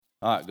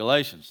All right,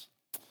 Galatians.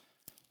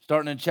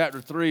 Starting in chapter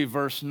 3,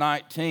 verse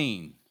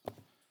 19.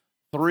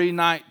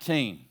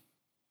 3:19.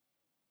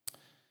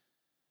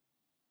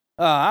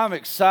 I'm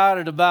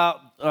excited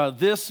about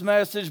this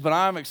message, but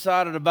I'm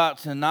excited about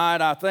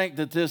tonight. I think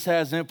that this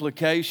has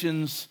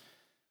implications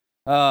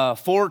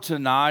for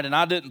tonight, and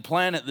I didn't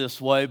plan it this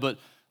way, but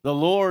the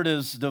Lord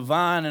is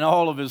divine in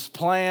all of His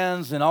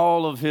plans and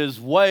all of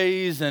His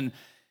ways, and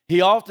He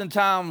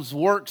oftentimes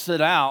works it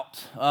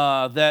out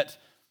that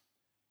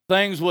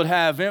things would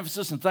have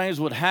emphasis and things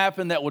would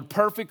happen that would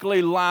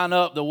perfectly line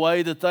up the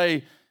way that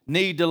they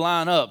need to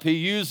line up. He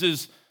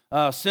uses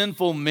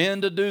sinful men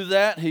to do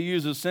that. He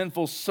uses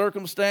sinful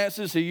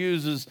circumstances. He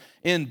uses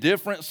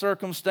indifferent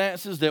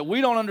circumstances that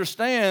we don't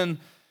understand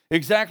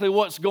exactly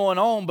what's going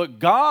on, but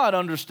God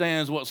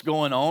understands what's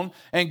going on,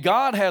 and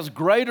God has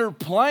greater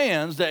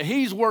plans that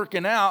He's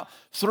working out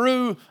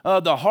through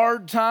the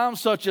hard times,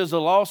 such as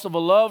the loss of a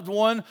loved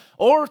one,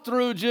 or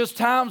through just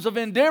times of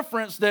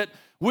indifference that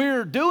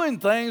we're doing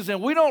things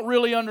and we don't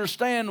really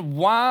understand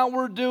why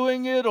we're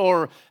doing it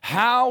or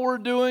how we're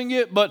doing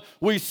it, but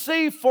we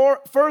see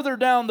further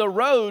down the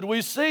road,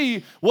 we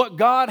see what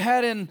God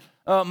had in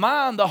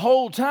mind the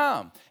whole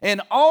time.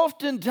 And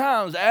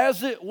oftentimes,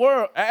 as it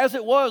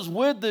was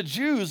with the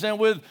Jews and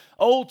with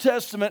Old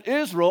Testament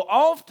Israel,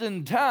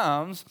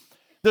 oftentimes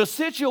the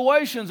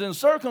situations and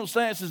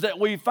circumstances that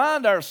we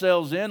find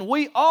ourselves in,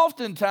 we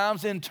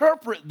oftentimes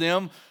interpret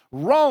them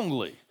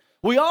wrongly.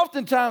 We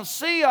oftentimes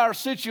see our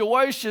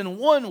situation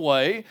one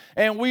way,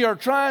 and we are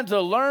trying to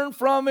learn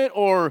from it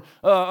or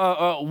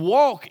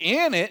walk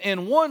in it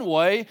in one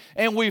way,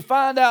 and we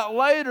find out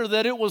later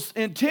that it was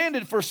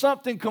intended for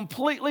something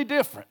completely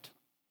different.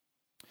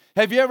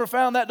 Have you ever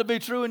found that to be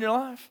true in your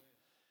life?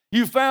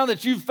 You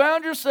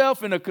found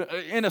yourself in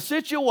a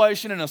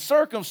situation, in a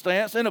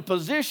circumstance, in a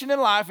position in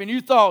life, and you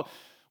thought,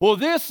 well,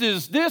 this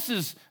is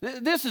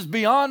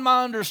beyond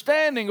my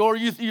understanding. Or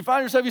you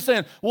find yourself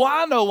saying, well,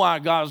 I know why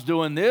God's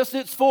doing this.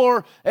 It's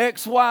for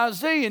X, Y,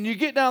 Z. And you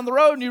get down the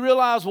road and you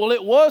realize, well,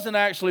 it wasn't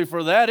actually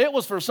for that. It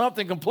was for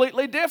something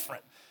completely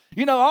different.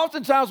 You know,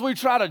 oftentimes we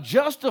try to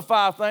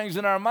justify things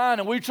in our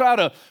mind, and we try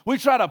to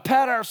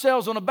pat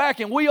ourselves on the back.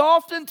 And we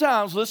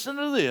oftentimes, listen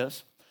to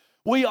this,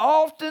 we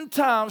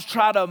oftentimes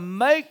try to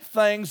make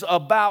things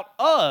about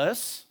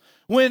us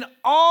when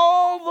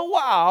all the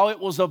while it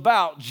was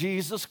about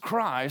Jesus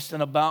Christ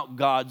and about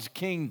God's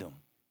kingdom.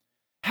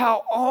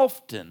 How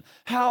often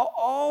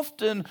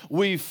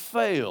we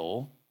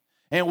fail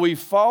and we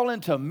fall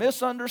into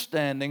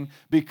misunderstanding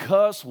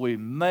because we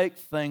make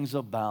things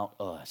about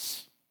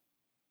us.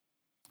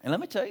 And let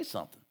me tell you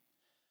something.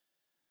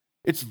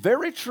 It's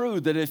very true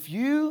that if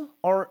you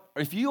are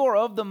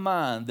of the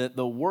mind that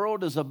the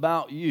world is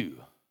about you,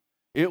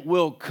 it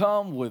will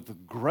come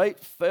with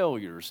great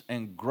failures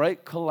and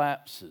great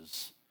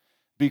collapses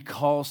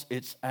because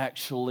it's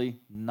actually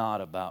not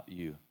about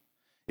you.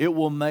 It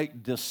will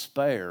make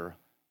despair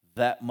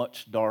that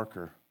much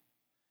darker.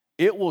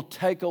 It will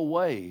take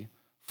away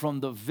from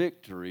the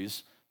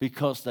victories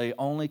because they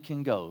only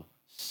can go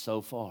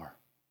so far.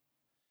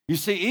 You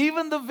see,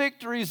 even the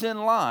victories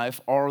in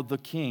life are the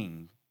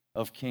King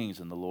of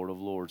Kings and the Lord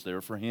of Lords.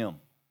 They're for Him.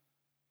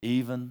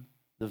 Even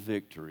the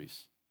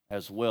victories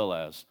as well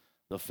as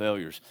the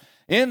failures.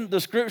 In the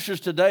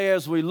scriptures today,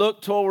 as we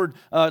look toward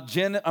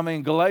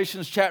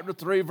Galatians chapter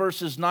 3,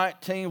 verses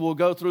 19, we'll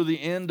go through the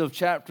end of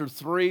chapter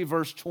 3,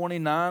 verse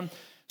 29.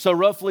 So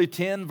roughly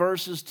 10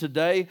 verses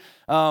today.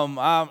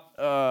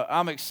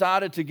 I'm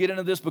excited to get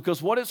into this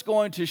because what it's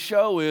going to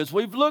show is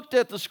we've looked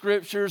at the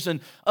scriptures, and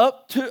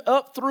up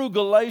through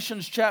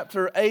Galatians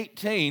chapter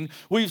 18,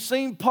 we've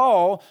seen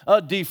Paul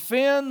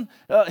defend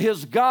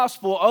his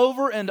gospel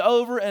over and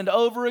over and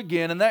over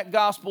again, and that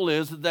gospel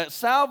is that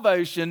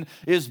salvation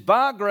is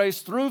by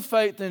grace through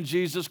faith in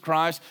Jesus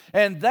Christ,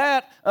 and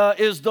that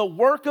is the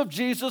work of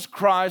Jesus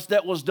Christ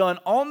that was done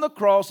on the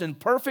cross in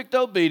perfect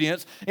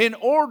obedience in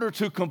order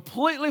to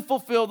completely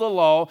fulfill the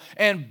law,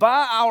 and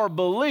by our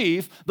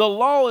belief, the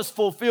law is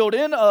fulfilled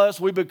in us.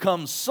 We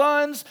become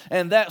sons,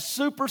 and that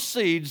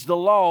supersedes the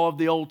law of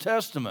the Old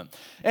Testament.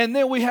 And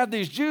then we have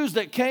these Jews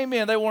that came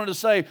in. They wanted to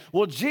say,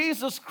 well,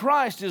 Jesus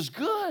Christ is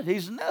good.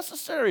 He's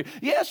necessary.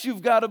 Yes,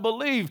 you've got to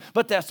believe,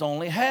 but that's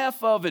only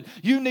half of it.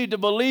 You need to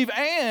believe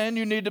and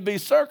you need to be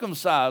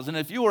circumcised. And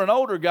if you were an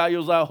older guy, you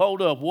was like,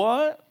 hold up,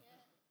 what?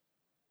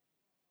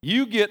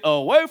 You get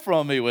away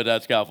from me with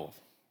that scalpel,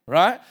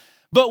 right?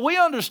 But we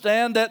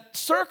understand that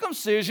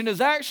circumcision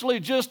is actually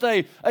just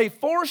a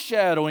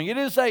foreshadowing. It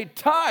is a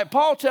type.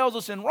 Paul tells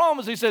us in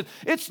Romans, he says,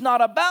 it's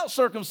not about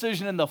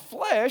circumcision in the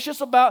flesh.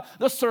 It's about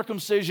the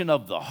circumcision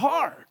of the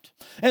heart.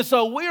 And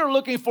so we are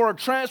looking for a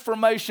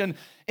transformation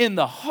in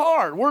the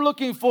heart. We're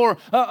looking for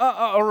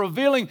a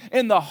revealing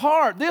in the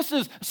heart. This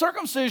is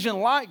circumcision,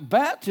 like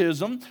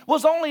baptism,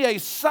 was only a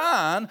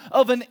sign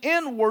of an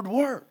inward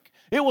work.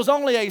 It was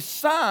only a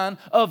sign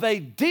of a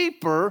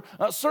deeper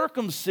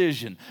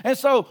circumcision. And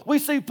so we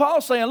see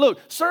Paul saying,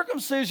 look,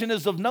 circumcision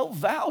is of no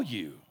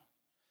value.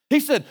 He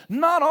said,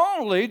 not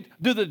only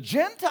do the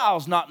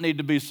Gentiles not need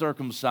to be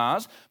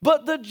circumcised,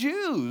 but the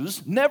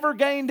Jews never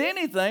gained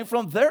anything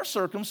from their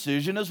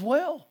circumcision as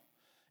well.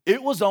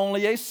 It was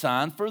only a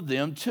sign for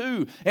them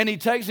too. And he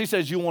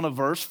says, you want a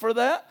verse for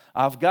that?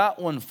 I've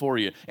got one for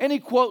you. And he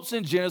quotes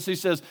in Genesis, he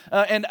says,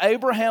 and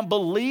Abraham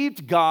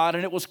believed God,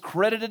 and it was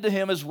credited to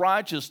him as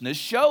righteousness,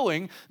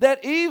 showing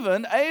that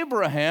even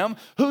Abraham,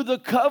 who the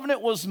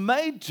covenant was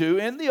made to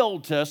in the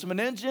Old Testament,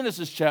 in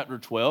Genesis chapter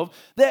 12,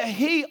 that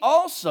he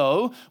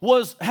also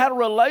had a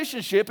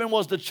relationship and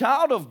was the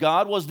child of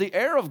God, was the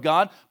heir of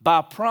God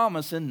by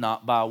promise and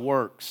not by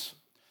works.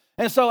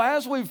 And so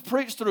as we've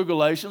preached through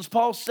Galatians,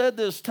 Paul said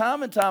this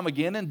time and time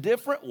again in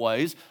different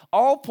ways,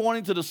 all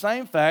pointing to the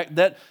same fact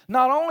that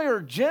not only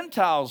are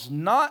Gentiles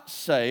not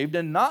saved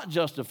and not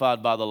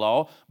justified by the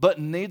law,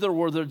 but neither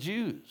were the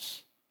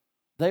Jews.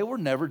 They were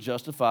never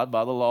justified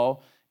by the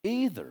law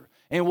either.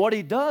 And what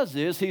he does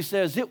is he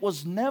says it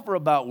was never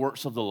about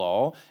works of the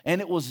law,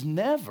 and it was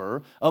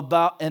never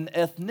about an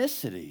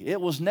ethnicity. It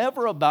was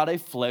never about a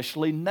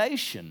fleshly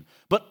nation.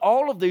 But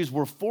all of these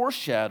were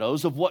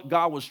foreshadows of what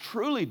God was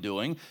truly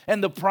doing,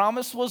 and the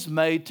promise was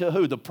made to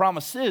who? The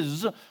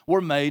promises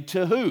were made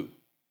to who?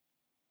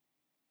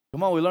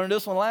 Come on, we learned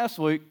this one last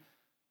week.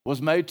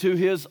 Was made to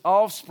his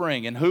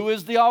offspring. And who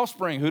is the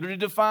offspring? Who did he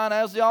define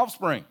as the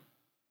offspring?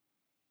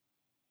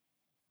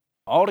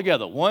 All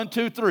together. 1,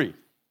 2, 3.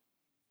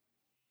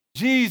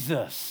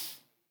 Jesus.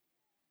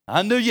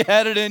 I knew you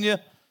had it in you.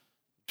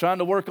 Trying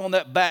to work on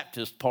that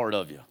Baptist part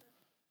of you.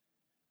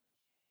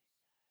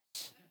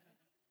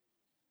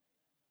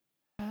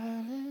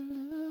 Hallelujah.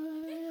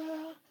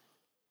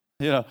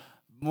 You know,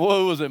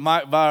 what was it?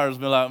 Mike Byers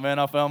been like, man,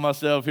 I found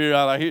myself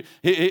here.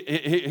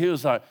 He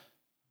was like,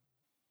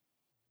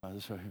 oh,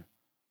 this right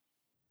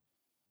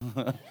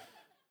here.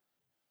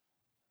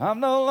 I'm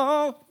no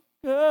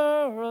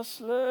longer a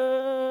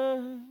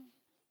slave.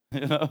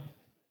 You know.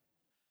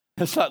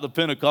 It's like the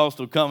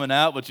Pentecostal coming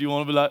out, but you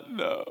want to be like,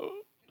 no.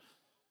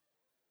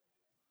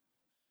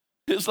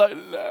 It's like,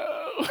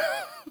 no.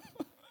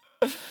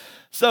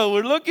 So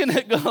we're looking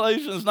at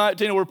Galatians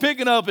 19, we're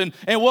picking up, and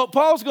what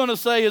Paul's going to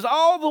say is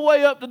all the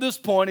way up to this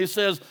point, he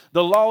says,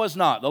 the law is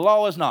not, the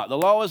law is not, the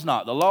law is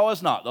not, the law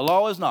is not, the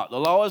law is not, the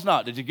law is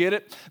not. Did you get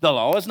it? The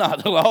law is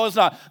not, the law is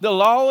not. The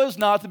law is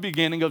not the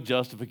beginning of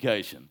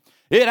justification.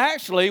 It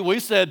actually, we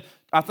said,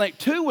 I think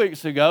 2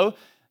 weeks ago,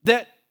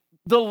 that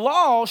the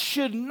law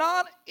should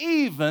not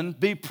even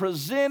be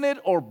presented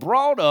or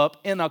brought up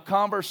in a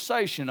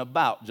conversation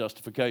about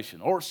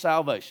justification or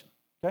salvation.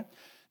 Okay?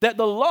 That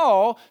the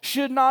law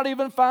should not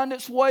even find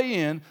its way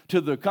in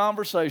to the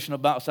conversation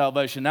about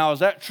salvation. Now, is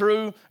that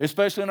true,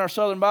 especially in our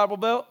Southern Bible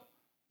Belt?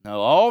 No,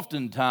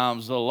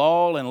 oftentimes the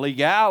law and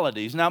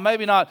legalities, now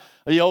maybe not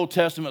the Old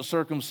Testament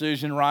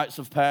circumcision, rites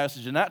of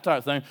passage, and that type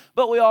of thing,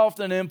 but we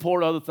often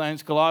import other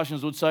things.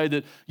 Colossians would say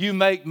that you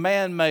make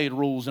man-made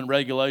rules and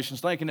regulations,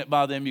 thinking that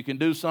by them you can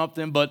do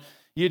something, but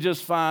you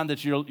just find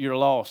that you're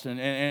lost, and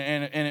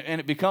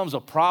it becomes a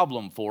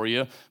problem for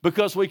you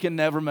because we can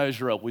never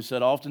measure up. We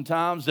said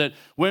oftentimes that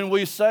when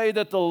we say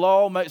that the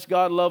law makes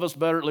God love us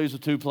better, it leads to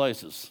two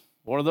places.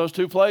 What are those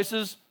two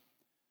places?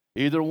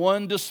 Either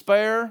one,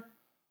 despair,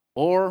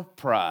 or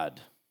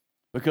pride,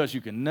 because you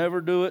can never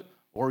do it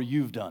or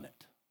you've done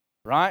it,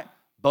 right?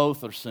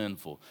 Both are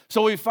sinful.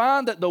 So we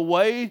find that the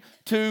way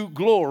to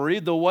glory,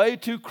 the way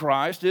to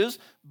Christ is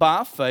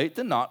by faith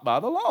and not by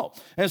the law.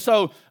 And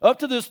so up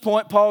to this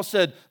point, Paul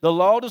said, the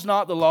law does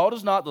not, the law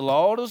does not, the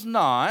law does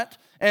not.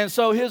 And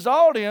so his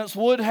audience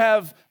would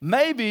have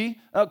maybe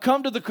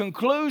come to the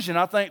conclusion,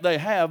 I think they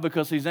have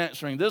because he's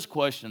answering this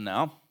question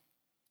now.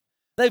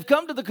 They've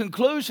come to the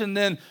conclusion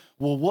then,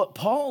 well, what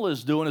Paul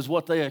is doing is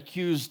what they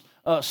accused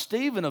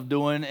Stephen of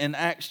doing in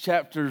Acts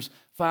chapters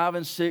 5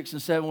 and 6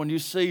 and 7 when you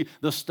see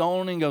the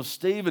stoning of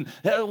Stephen.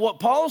 What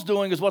Paul's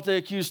doing is what they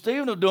accused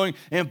Stephen of doing.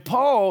 And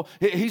Paul,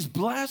 he's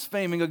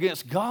blaspheming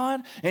against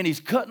God and he's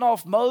cutting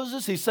off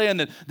Moses. He's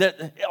saying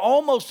that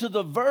almost to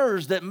the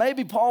verge that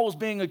maybe Paul was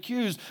being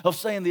accused of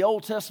saying the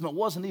Old Testament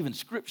wasn't even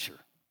Scripture.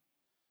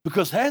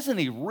 Because hasn't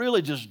he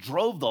really just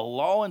drove the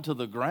law into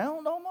the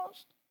ground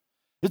almost?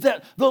 Is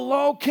that the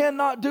law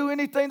cannot do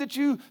anything that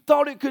you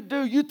thought it could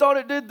do. You thought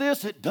it did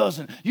this, it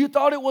doesn't. You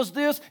thought it was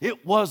this,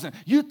 it wasn't.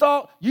 You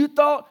thought,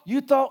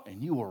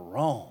 and you were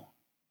wrong.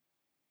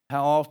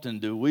 How often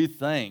do we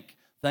think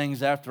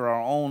things after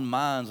our own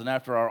minds and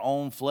after our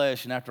own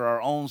flesh and after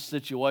our own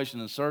situation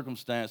and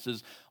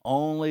circumstances,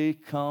 only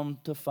come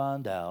to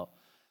find out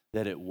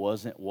that it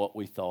wasn't what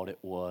we thought it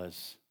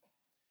was?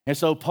 And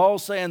so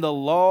Paul's saying the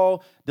law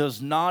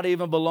does not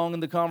even belong in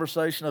the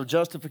conversation of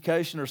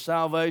justification or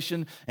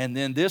salvation. And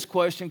then this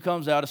question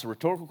comes out. It's a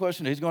rhetorical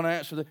question. He's going to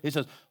answer it. He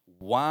says,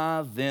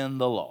 why then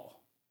the law?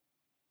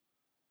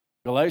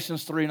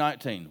 Galatians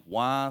 3:19,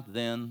 why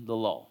then the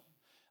law?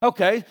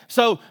 Okay,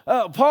 so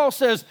Paul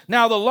says,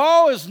 now the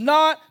law is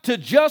not to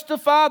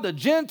justify the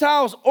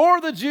Gentiles or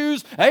the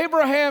Jews.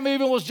 Abraham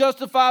even was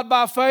justified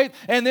by faith,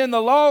 and then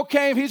the law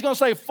came, he's going to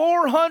say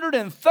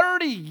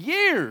 430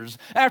 years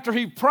after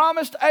he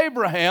promised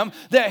Abraham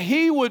that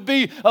he would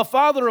be a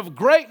father of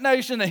great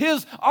nation, and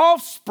his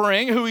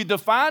offspring, who he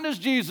defined as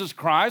Jesus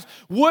Christ,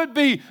 would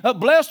be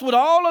blessed with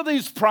all of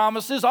these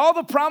promises, all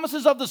the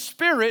promises of the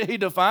Spirit he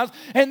defines.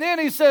 And then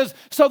he says,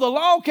 so the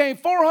law came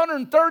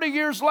 430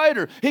 years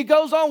later. He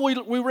goes on.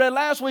 We read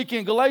last week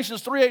in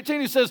Galatians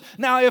 3:18, he says,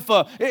 now if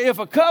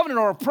a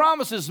covenant or a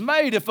promise is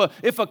made, if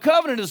a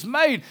covenant is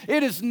made,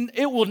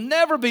 it will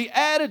never be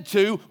added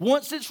to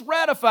once it's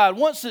ratified,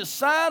 once it's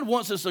signed,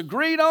 once it's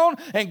agreed on,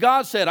 and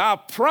God said, I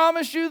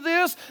promise you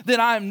this, then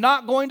I'm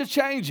not going to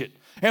change it.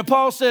 And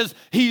Paul says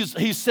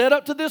he's said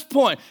up to this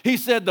point, he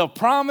said the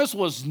promise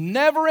was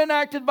never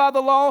enacted by the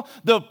law.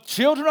 The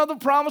children of the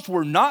promise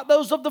were not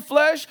those of the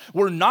flesh,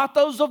 were not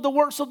those of the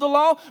works of the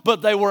law,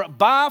 but they were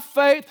by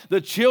faith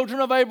the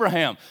children of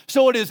Abraham.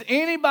 So it is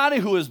anybody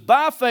who is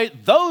by faith,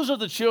 those are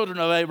the children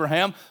of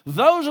Abraham.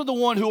 Those are the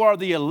one who are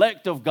the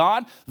elect of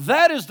God.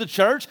 That is the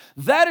church.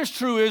 That is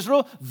true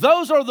Israel.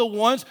 Those are the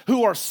ones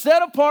who are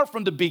set apart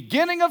from the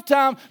beginning of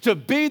time to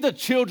be the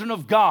children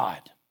of God.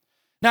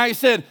 Now he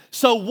said,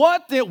 so why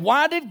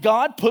did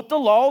God put the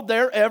law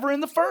there ever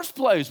in the first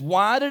place?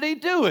 Why did he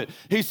do it?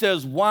 He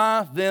says,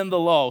 why then the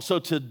law? So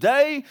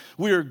today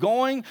we are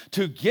going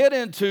to get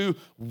into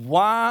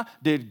why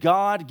did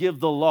God give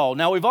the law?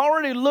 Now we've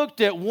already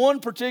looked at one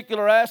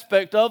particular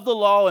aspect of the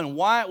law and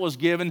why it was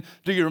given.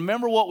 Do you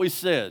remember what we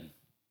said?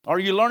 Are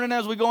you learning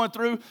as we're going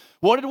through?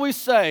 What did we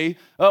say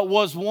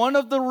was one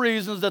of the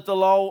reasons that the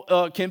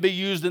law can be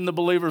used in the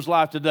believer's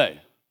life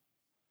today?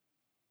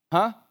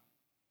 Huh?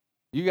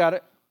 You got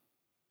it.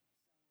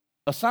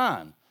 A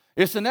sign.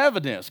 It's an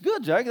evidence.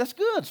 Good, Jake. That's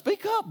good.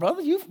 Speak up,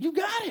 brother. You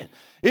got it.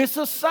 It's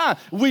a sign.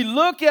 We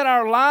look at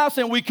our lives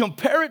and we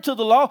compare it to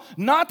the law,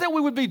 not that we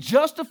would be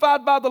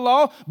justified by the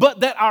law,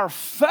 but that our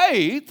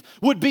faith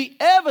would be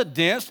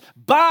evidenced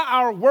by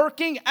our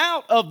working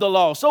out of the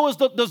law. So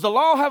does the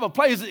law have a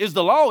place? Is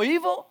the law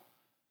evil?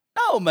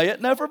 No, may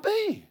it never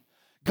be.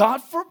 God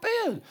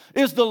forbid.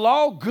 Is the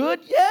law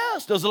good?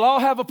 Yes. Does the law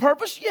have a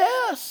purpose?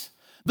 Yes.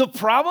 The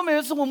problem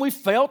is when we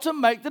fail to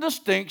make the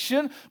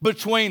distinction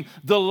between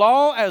the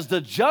law as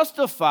the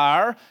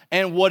justifier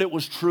and what it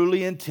was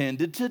truly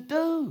intended to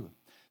do.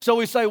 So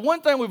we say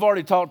one thing we've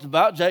already talked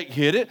about, Jake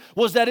hit it,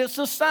 was that it's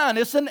a sign.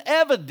 It's an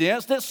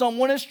evidence that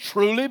someone has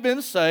truly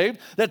been saved,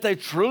 that they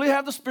truly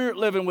have the Spirit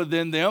living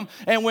within them.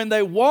 And when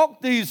they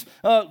walk these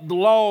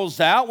laws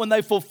out, when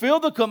they fulfill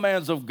the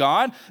commands of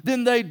God,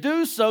 then they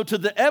do so to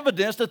the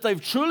evidence that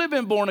they've truly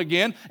been born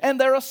again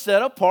and they're a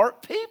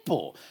set-apart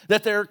people,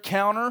 that they're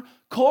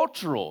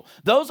counter-cultural.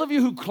 Those of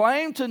you who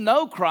claim to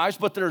know Christ,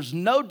 but there's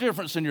no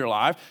difference in your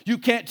life, you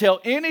can't tell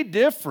any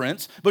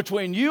difference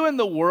between you and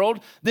the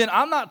world, then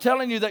I'm not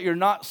telling you that you're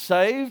not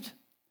saved,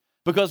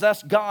 because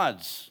that's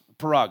God's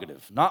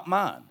prerogative, not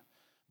mine.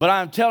 But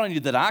I'm telling you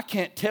that I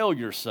can't tell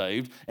you're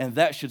saved, and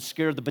that should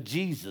scare the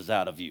bejesus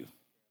out of you.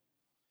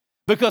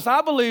 Because I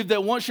believe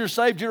that once you're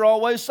saved, you're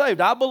always saved.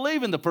 I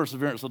believe in the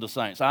perseverance of the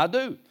saints. I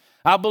do.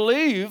 I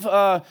believe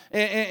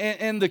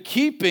in the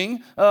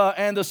keeping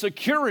and the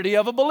security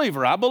of a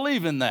believer. I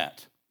believe in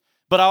that.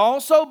 But I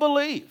also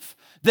believe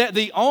that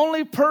the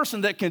only person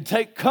that can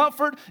take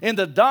comfort in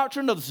the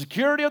doctrine of the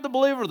security of the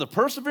believer, the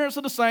perseverance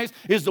of the saints,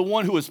 is the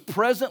one who is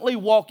presently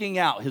walking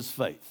out his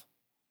faith.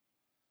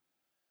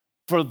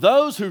 For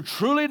those who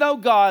truly know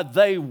God,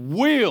 they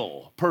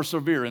will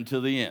persevere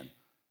until the end.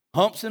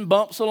 Humps and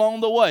bumps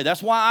along the way.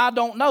 That's why I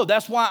don't know.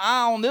 That's why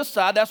I on this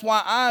side, that's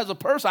why I as a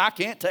person, I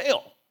can't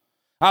tell.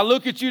 I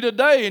look at you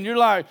today and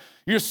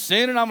you're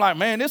sinning. I'm like,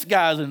 man, this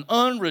guy's an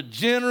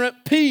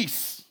unregenerate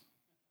piece.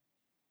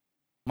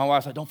 My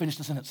wife said, don't finish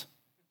the sentence.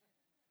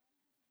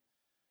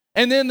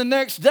 And then the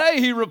next day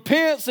he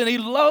repents and he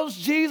loves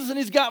Jesus and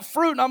he's got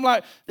fruit. And I'm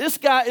like, this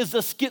guy is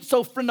a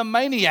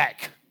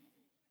schizophrenic.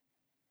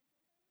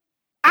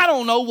 I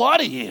don't know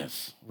what he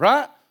is,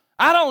 right?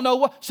 I don't know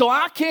what, so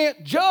I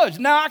can't judge.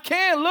 Now I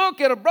can look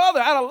at a brother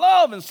out of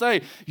love and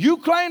say, you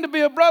claim to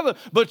be a brother,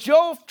 but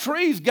your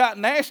tree's got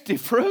nasty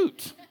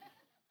fruit.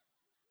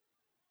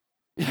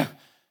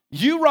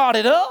 You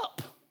rotted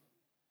up.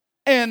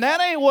 And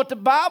that ain't what the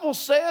Bible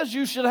says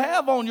you should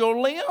have on your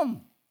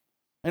limb.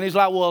 And he's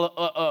like,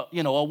 well,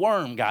 a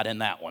worm got in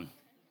that one.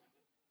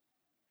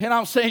 And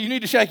I'm saying you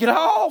need to shake it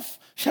off.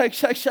 Shake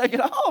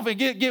it off and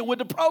get with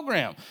the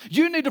program.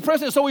 You need to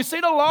press it. So we see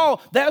the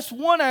law. That's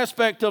one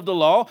aspect of the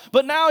law.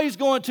 But now he's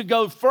going to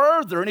go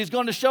further and he's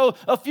going to show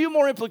a few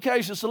more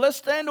implications. So let's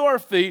stand to our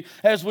feet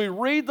as we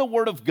read the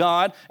Word of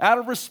God out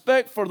of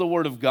respect for the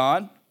Word of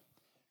God.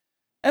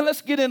 And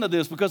let's get into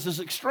this because it's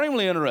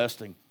extremely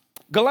interesting.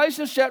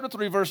 Galatians chapter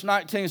 3, verse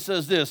 19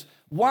 says this,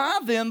 why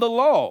then the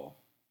law?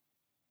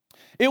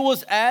 It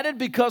was added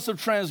because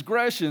of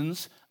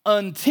transgressions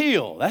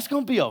until. That's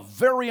going to be a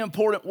very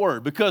important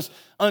word because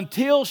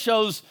until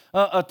shows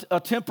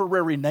a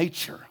temporary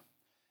nature.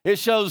 It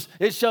shows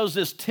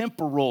this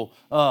temporal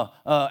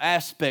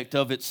aspect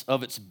of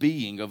its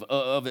being,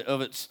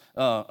 of its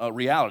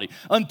reality.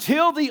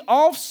 Until the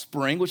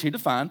offspring, which he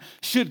defined,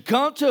 should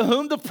come to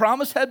whom the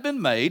promise had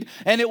been made,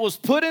 and it was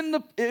put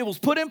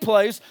in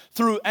place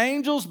through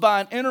angels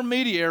by an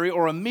intermediary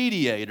or a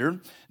mediator.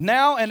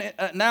 Now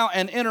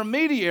an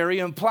intermediary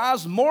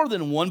implies more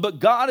than one, but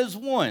God is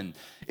one.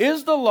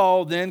 Is the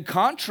law then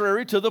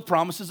contrary to the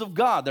promises of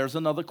God? There's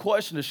another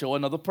question to show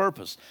another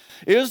purpose.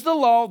 Is the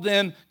law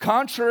then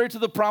contrary to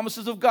the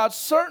promises of God?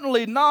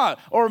 Certainly not,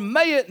 or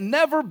may it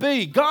never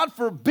be. God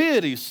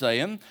forbid, he's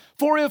saying.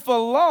 For if a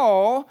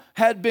law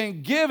had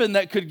been given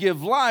that could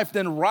give life,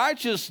 then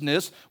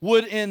righteousness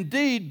would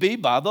indeed be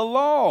by the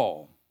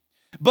law.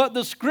 But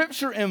the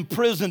Scripture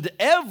imprisoned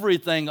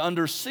everything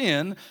under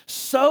sin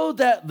so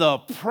that the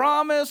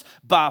promise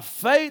by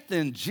faith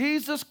in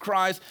Jesus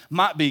Christ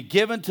might be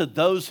given to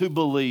those who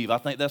believe. I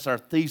think that's our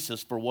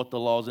thesis for what the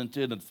law is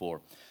intended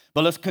for.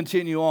 But let's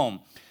continue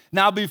on.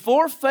 Now,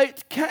 before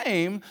faith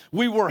came,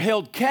 we were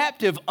held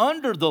captive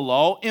under the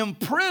law,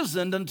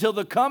 imprisoned until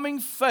the coming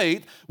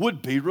faith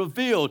would be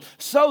revealed.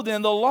 So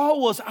then, the law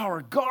was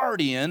our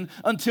guardian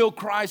until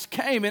Christ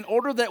came in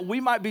order that we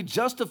might be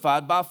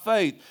justified by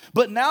faith.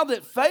 But now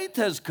that faith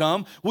has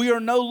come, we are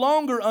no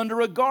longer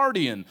under a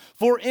guardian.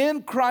 For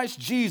in Christ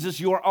Jesus,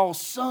 you are all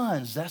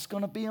sons. That's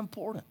going to be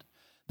important.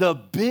 The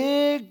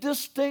big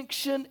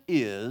distinction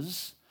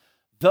is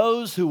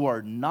those who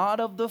are not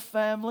of the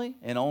family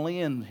and only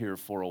in here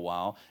for a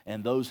while,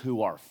 and those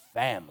who are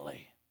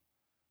family.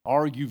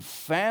 Are you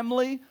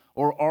family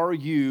or are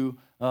you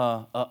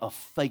a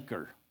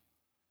faker?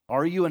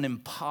 Are you an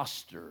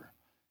imposter?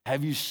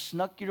 Have you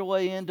snuck your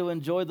way in to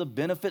enjoy the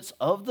benefits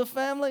of the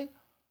family?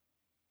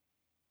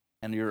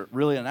 And you're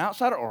really an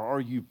outsider, or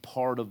are you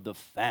part of the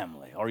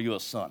family? Are you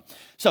a son?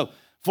 So,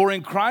 for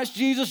in Christ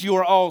Jesus you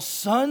are all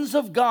sons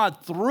of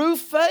God through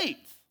faith.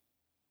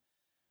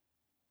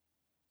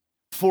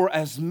 For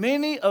as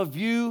many of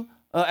you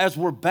as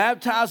were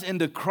baptized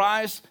into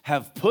Christ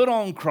have put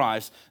on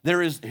Christ.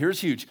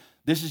 Here's huge.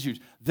 This is huge.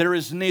 There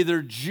is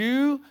neither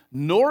Jew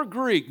nor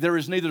Greek. There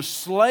is neither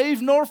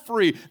slave nor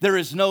free. There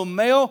is no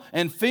male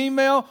and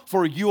female,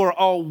 for you are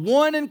all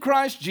one in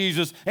Christ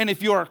Jesus. And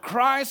if you are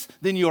Christ,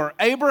 then you are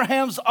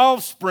Abraham's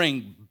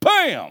offspring.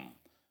 Bam!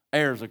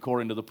 Heirs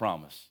according to the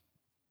promise.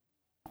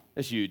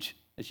 That's huge.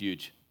 That's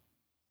huge.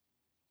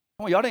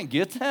 Oh, y'all didn't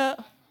get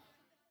that?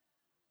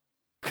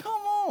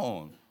 Come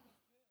on.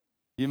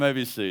 You may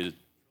be seated.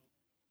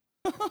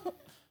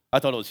 I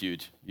thought it was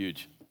huge,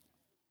 huge.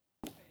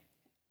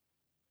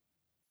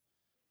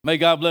 May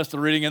God bless the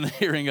reading and the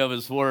hearing of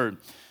his word.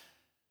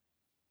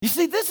 You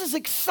see, this is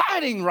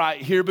exciting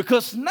right here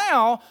because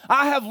now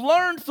I have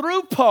learned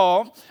through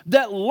Paul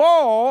that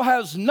law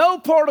has no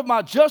part of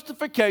my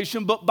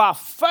justification, but by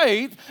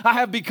faith I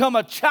have become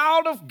a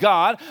child of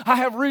God. I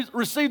have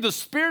received the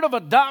spirit of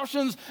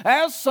adoptions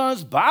as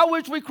sons by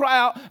which we cry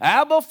out,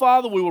 Abba,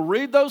 Father. We will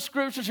read those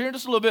scriptures here in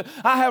just a little bit.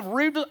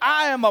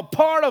 I am a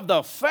part of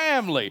the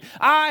family.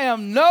 I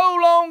am no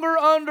longer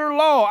under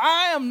law.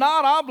 I am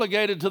not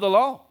obligated to the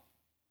law.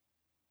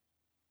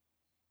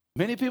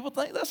 Many people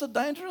think that's a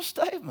dangerous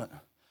statement.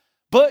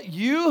 But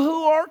you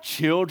who are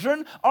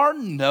children are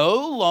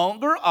no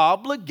longer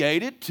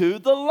obligated to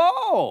the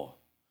law.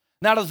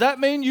 Now, does that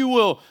mean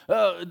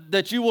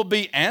that you will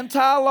be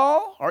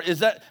anti-law? Or is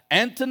that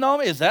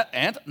antinomy?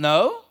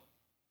 No.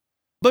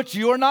 But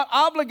you are not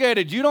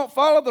obligated. You don't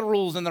follow the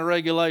rules and the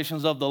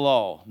regulations of the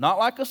law. Not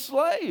like a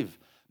slave.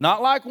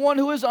 Not like one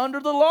who is under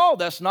the law.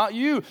 That's not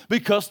you,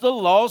 because the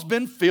law's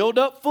been filled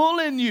up full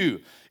in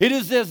you. It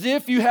is as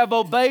if you have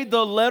obeyed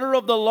the letter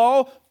of the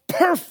law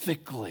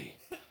perfectly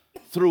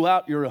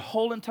throughout your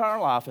whole entire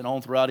life and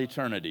on throughout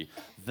eternity.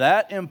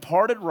 That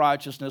imparted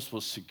righteousness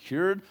was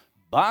secured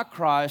by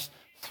Christ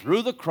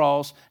through the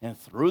cross and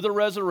through the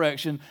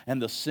resurrection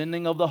and the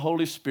sending of the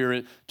Holy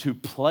Spirit to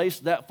place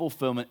that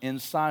fulfillment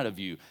inside of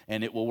you,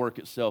 and it will work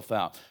itself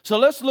out. So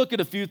let's look at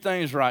a few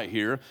things right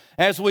here.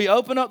 As we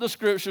open up the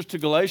scriptures to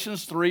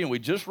Galatians 3, and we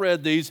just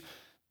read these,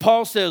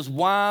 Paul says,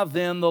 why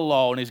then the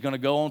law? And he's going to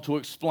go on to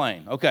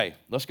explain. Okay,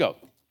 let's go.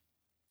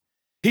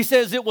 He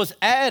says it was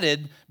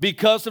added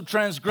because of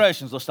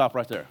transgressions. Let's stop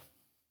right there.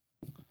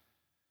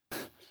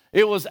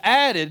 It was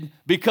added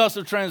because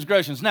of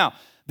transgressions. Now,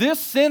 this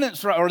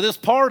sentence, or this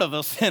part of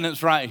a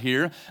sentence right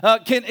here,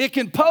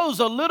 can pose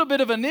a little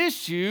bit of an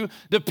issue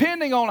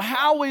depending on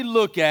how we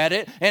look at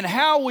it and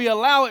how we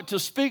allow it to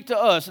speak to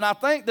us. And I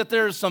think that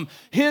there's some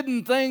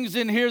hidden things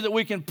in here that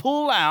we can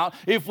pull out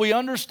if we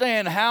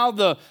understand how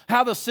the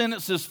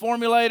sentence is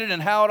formulated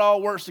and how it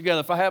all works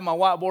together. If I had my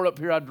whiteboard up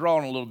here, I'd draw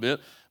on a little bit,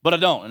 but I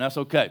don't, and that's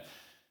okay.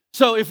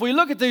 So if we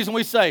look at these and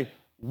we say,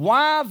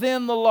 why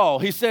then the law?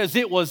 He says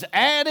it was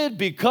added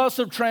because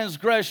of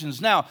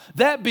transgressions. Now,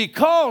 that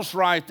because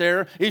right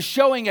there is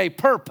showing a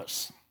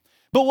purpose.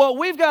 But what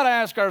we've got to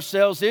ask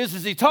ourselves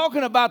is he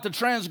talking about the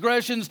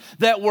transgressions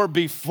that were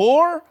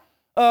before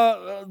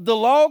the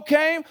law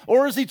came,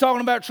 or is he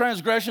talking about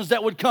transgressions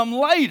that would come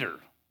later?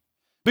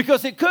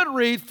 Because it could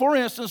read, for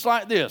instance,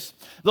 like this.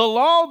 The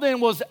law then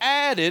was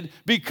added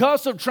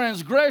because of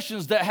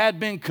transgressions that had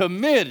been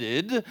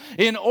committed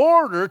in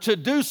order to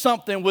do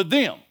something with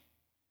them.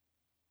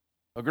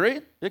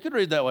 Agreed? It could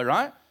read that way,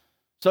 right?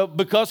 So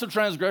because of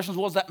transgressions,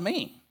 what does that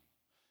mean?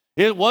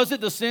 Was it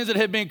the sins that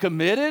had been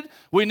committed?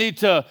 We need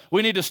to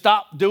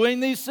stop doing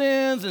these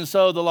sins, and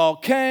so the law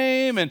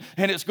came, and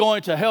it's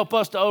going to help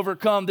us to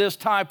overcome this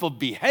type of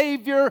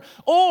behavior?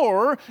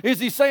 Or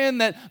is he saying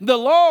that the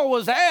law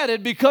was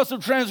added because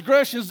of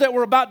transgressions that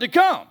were about to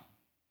come?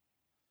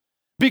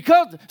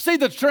 Because, see,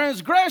 the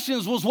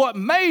transgressions was what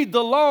made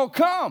the law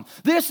come.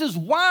 This is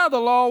why the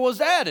law was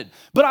added.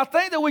 But I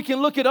think that we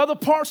can look at other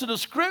parts of the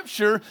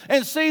Scripture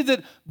and see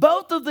that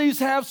both of these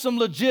have some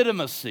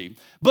legitimacy.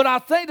 But I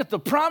think that the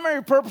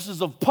primary purposes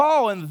of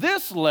Paul in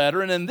this letter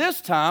and in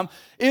this time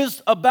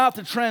is about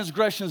the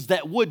transgressions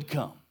that would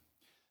come.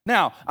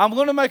 Now, I'm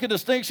going to make a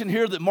distinction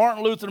here that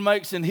Martin Luther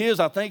makes in his.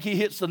 I think he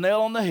hits the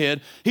nail on the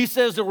head. He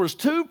says there was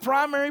two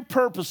primary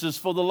purposes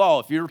for the law.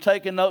 If you're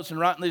taking notes and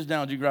writing these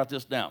down, you can write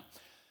this down.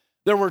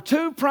 There were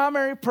two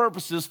primary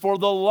purposes for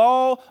the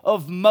law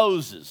of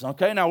Moses.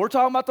 Okay, now we're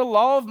talking about the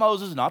law of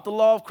Moses, not the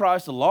law of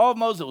Christ. The law of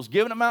Moses was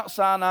given at Mount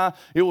Sinai.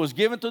 It was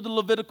given through the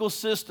Levitical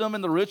system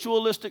and the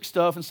ritualistic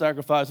stuff and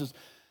sacrifices.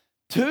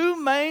 Two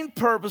main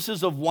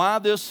purposes of why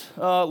this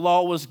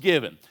law was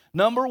given.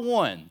 Number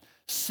one,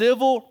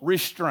 civil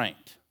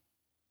restraint.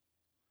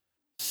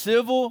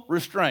 Civil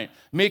restraint.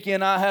 Mickey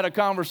and I had a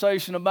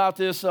conversation about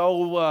this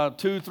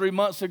 2-3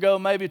 months ago,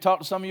 maybe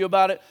talked to some of you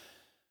about it.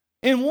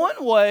 In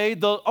one way,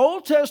 the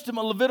Old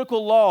Testament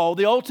Levitical law,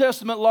 the Old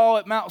Testament law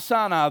at Mount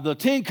Sinai, the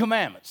 10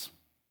 Commandments,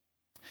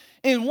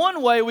 in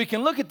one way we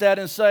can look at that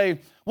and say,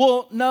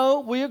 well, no,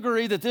 we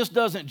agree that this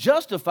doesn't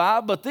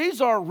justify, but these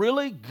are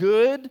really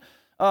good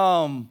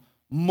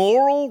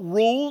moral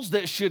rules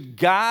that should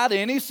guide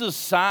any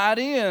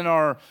society and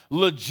are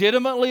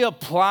legitimately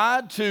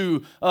applied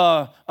to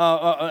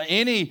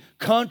any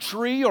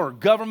country or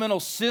governmental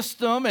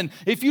system. And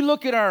if you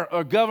look at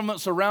our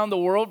governments around the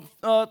world,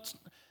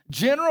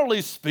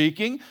 generally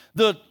speaking,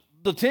 the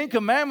 10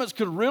 Commandments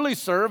could really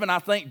serve, and I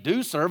think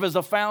do serve, as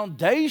a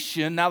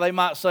foundation. Now, they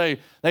might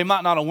say, they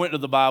might not have went to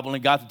the Bible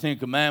and got the 10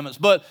 Commandments,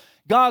 but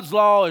God's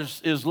law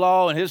is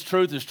law, and His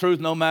truth is truth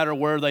no matter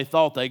where they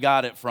thought they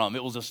got it from.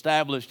 It was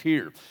established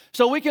here.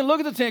 So we can look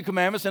at the 10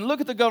 Commandments and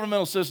look at the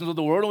governmental systems of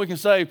the world, and we can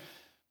say,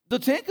 the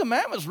 10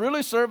 Commandments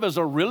really serve as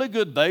a really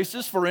good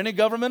basis for any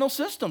governmental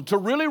system to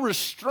really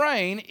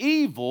restrain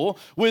evil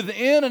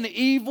within an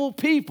evil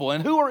people.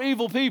 And who are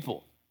evil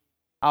people?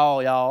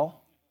 All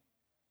y'all,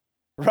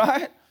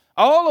 right?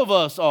 All of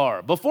us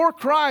are. Before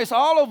Christ,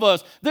 all of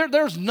us,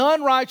 there's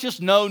none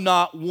righteous, no,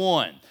 not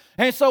one.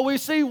 And so we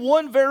see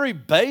one very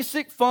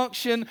basic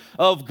function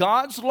of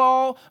God's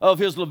law, of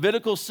His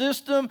Levitical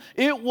system.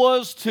 It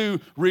was to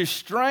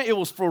restrain, it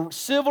was for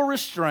civil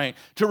restraint,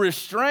 to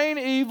restrain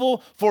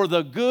evil for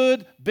the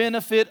good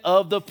benefit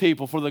of the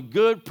people, for the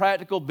good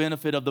practical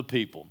benefit of the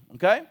people,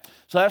 okay?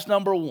 So that's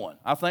number one.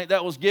 I think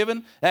that was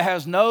given. That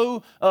has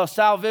no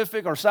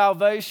salvific or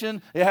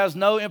salvation. It has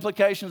no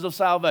implications of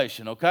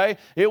salvation, okay?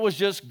 It was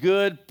just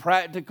good,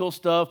 practical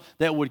stuff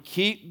that would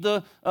keep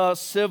the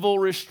civil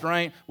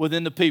restraint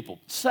within the people.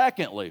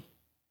 Secondly,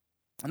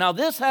 now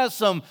this has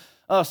some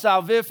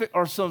salvific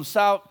or some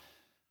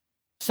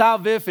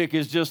salvific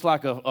is just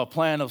like a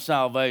plan of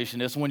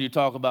salvation. It's when you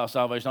talk about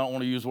salvation. I don't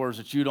want to use words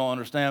that you don't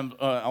understand.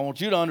 I want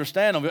you to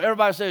understand them.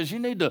 Everybody says you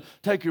need to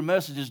take your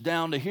messages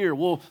down to here.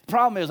 Well, the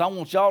problem is I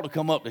want y'all to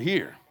come up to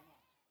here.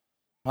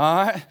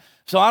 All right?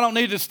 So I don't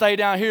need to stay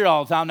down here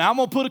all the time. Now I'm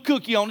going to put a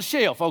cookie on the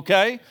shelf,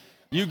 okay?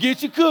 You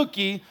get your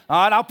cookie.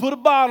 All right, I'll put a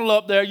bottle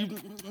up there.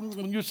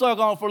 You suck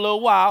on it for a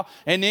little while,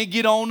 and then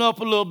get on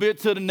up a little bit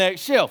to the next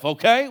shelf,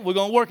 okay? We're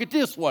going to work it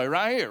this way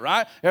right here,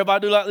 right?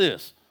 Everybody do like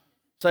this.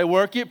 Say,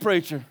 work it,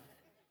 preacher.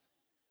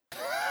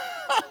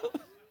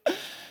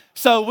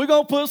 So we're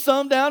going to put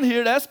some down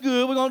here. That's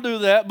good. We're going to do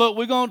that. But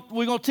we're going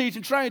to teach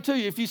and train to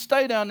you. If you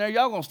stay down there,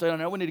 y'all going to stay down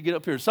there. We need to get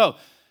up here. So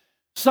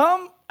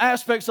some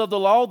aspects of the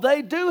law,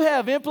 they do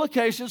have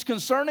implications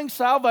concerning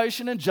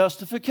salvation and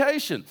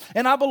justification.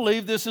 And I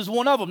believe this is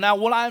one of them. Now,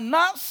 what I'm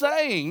not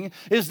saying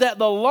is that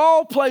the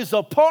law plays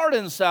a part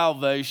in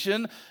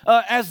salvation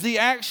as the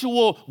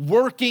actual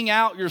working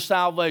out your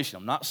salvation.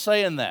 I'm not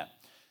saying that.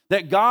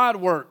 That God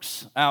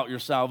works out your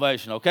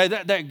salvation, okay?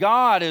 That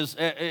God is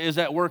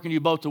at work in you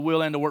both to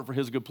will and to work for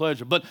His good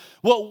pleasure. But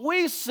what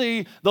we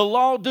see the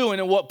law doing,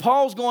 and what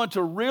Paul's going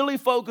to really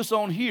focus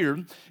on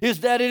here, is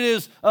that it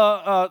is,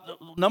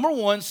 number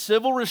one,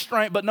 civil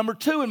restraint, but number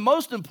two, and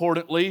most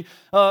importantly,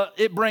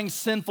 it brings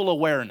sinful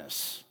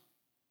awareness.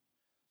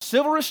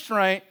 Civil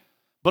restraint,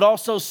 but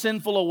also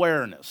sinful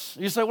awareness.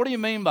 You say, what do you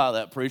mean by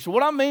that, preacher?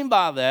 What I mean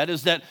by that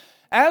is that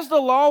as the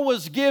law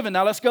was given,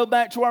 now let's go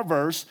back to our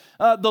verse.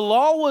 The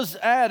law was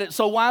added.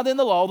 So why then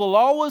the law? The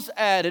law was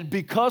added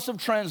because of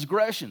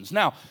transgressions.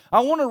 Now, I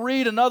want to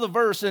read another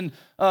verse, and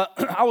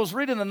I was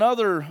reading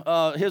another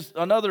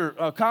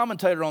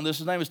commentator on this.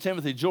 His name is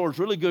Timothy George,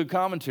 really good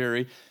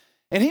commentary.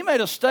 And he made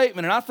a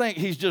statement, and I think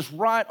he's just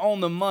right on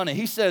the money.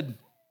 He said,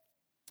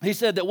 he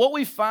said that what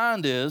we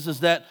find is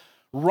that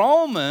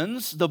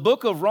Romans, the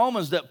book of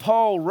Romans that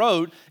Paul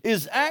wrote,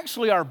 is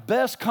actually our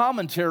best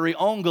commentary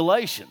on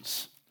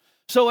Galatians.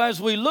 So as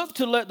we look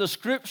to let the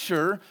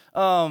Scripture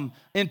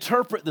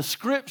interpret the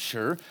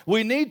Scripture,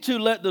 we need to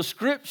let the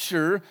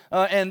Scripture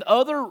and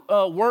other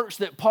works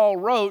that Paul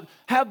wrote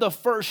have the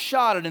first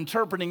shot at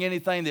interpreting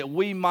anything that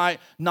we might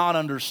not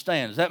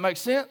understand. Does that make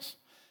sense?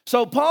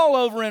 So Paul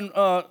over in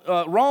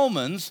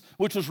Romans,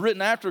 which was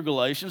written after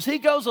Galatians, he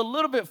goes a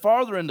little bit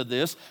farther into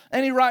this,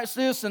 and he writes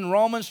this in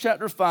Romans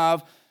chapter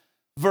 5,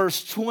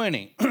 verse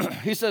 20.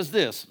 He says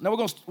this. Now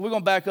we're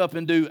going to back up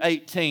and do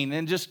 18,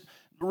 and just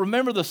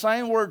remember the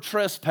same word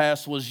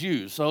trespass was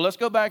used. So let's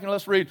go back and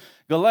let's read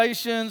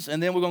Galatians,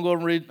 and then we're going to go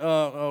and read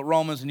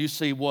Romans, and you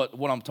see what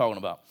I'm talking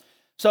about.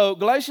 So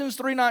Galatians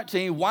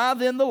 3:19, why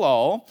then the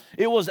law?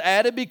 It was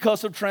added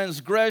because of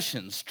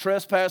transgressions.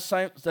 Trespass,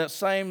 that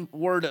same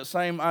word, that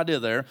same idea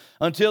there,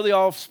 until the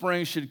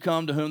offspring should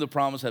come to whom the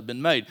promise had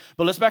been made.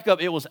 But let's back up.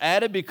 It was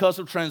added because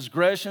of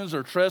transgressions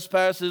or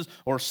trespasses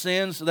or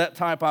sins, that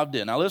type of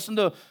idea. Now listen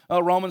to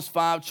Romans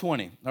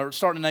 5:20, or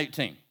starting in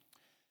 18.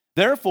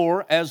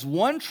 Therefore, as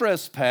one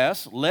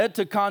trespass led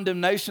to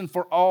condemnation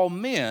for all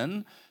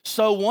men,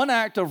 so one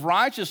act of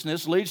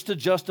righteousness leads to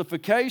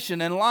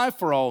justification and life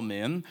for all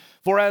men.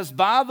 For as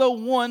by the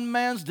one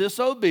man's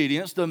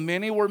disobedience the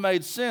many were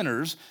made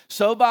sinners,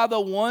 so by the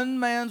one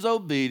man's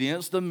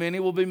obedience the many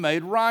will be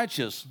made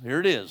righteous. Here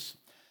it is.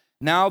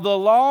 Now the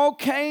law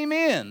came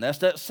in. That's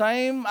that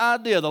same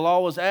idea. The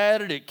law was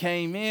added. It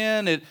came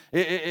in.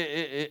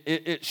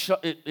 It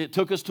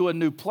took us to a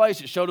new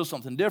place. It showed us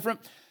something different.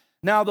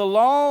 Now the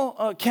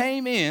law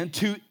came in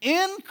to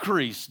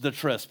increase the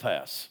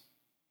trespass.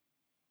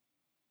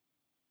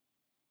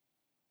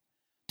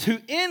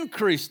 To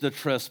increase the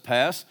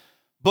trespass,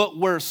 but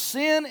where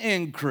sin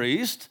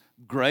increased,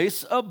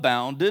 grace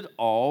abounded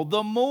all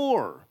the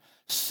more.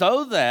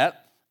 So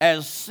that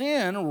as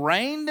sin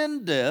reigned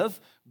in death,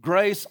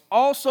 grace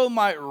also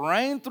might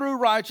reign through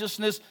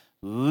righteousness,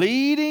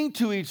 leading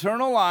to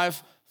eternal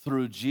life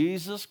through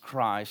Jesus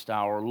Christ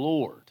our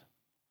Lord.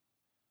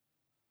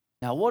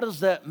 Now, what does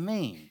that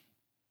mean?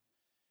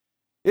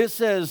 It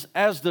says,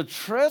 as the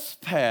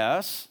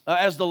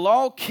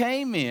law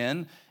came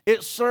in,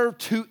 it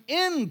served to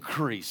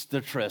increase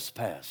the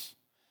trespass,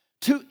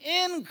 to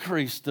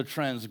increase the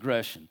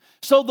transgression.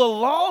 So the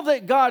law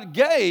that God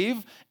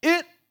gave,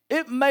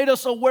 it made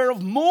us aware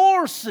of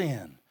more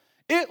sin.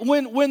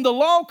 When the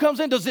law comes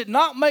in, does it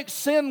not make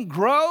sin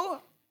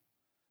grow?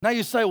 Now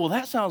you say, well,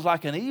 that sounds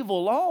like an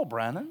evil law,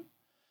 Brandon.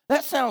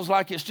 That sounds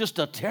like it's just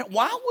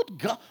why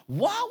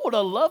would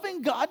a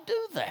loving God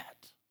do that?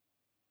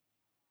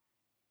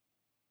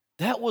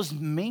 That was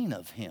mean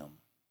of him.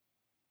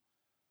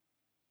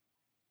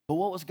 But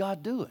what was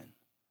God doing?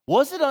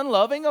 Was it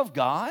unloving of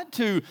God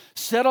to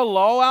set a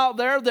law out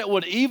there that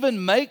would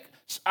even make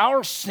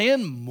our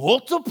sin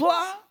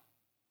multiply?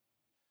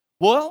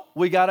 Well,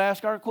 we got to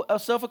ask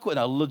ourselves a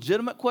question. A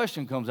legitimate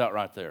question comes out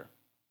right there.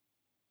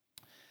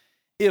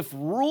 If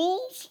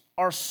rules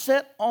are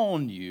set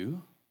on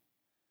you,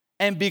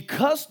 and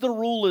because the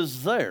rule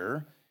is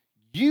there,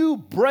 you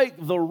break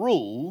the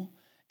rule,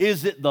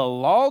 is it the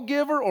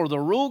lawgiver or the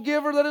rule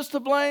giver that is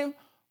to blame,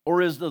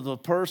 or is it the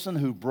person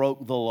who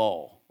broke the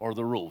law or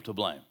the rule to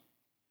blame?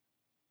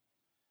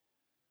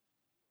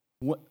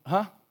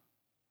 The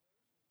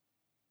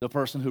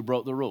person who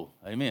broke the rule.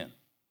 Amen.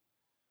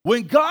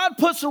 When God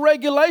puts a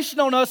regulation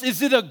on us,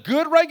 is it a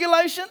good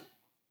regulation?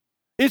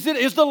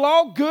 Is the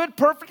law good,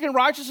 perfect, and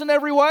righteous in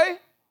every way?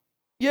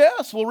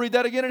 Yes, we'll read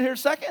that again in here in a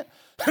second.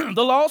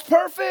 The law is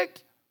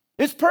perfect.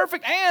 It's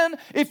perfect. And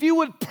if you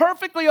would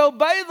perfectly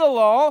obey the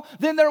law,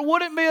 then there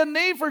wouldn't be a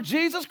need for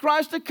Jesus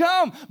Christ to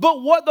come.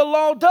 But what the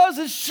law does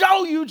is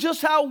show you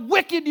just how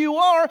wicked you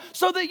are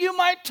so that you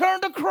might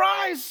turn to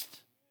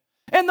Christ.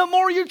 And the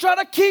more you try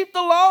to keep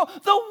the law,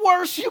 the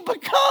worse you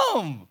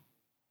become.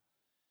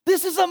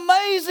 This is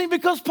amazing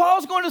because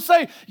Paul's going to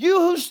say, you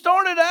who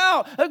started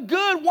out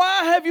good,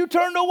 why have you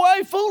turned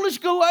away? Foolish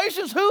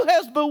Galatians, who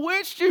has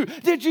bewitched you?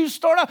 Did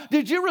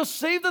you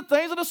receive the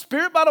things of the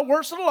Spirit by the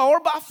works of the law or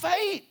by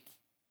faith?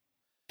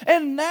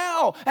 And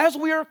now, as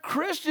we are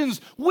Christians,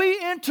 we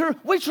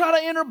try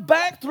to enter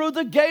back through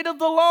the gate of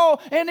the law,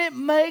 and it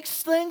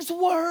makes things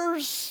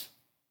worse.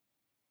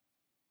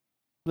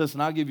 Listen,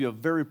 I'll give you a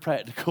very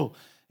practical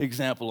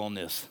example on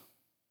this.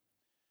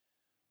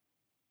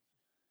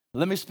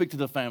 Let me speak to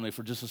the family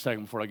for just a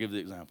second before I give the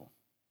example.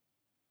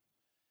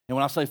 And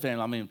when I say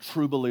family, I mean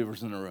true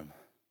believers in the room.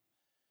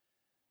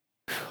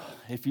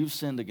 If you've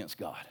sinned against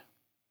God,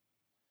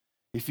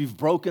 if you've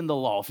broken the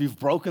law, if you've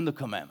broken the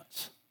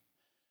commandments,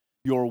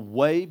 your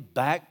way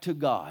back to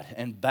God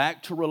and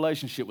back to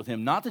relationship with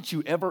Him, not that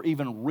you ever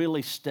even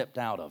really stepped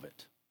out of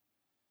it,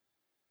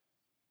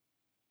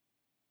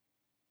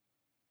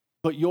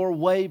 but your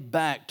way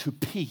back to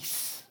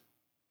peace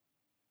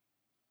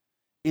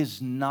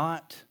is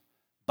not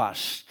by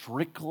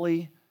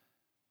strictly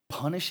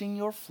punishing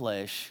your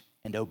flesh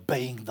and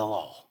obeying the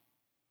law.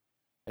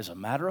 As a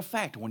matter of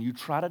fact, when you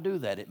try to do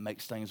that, it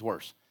makes things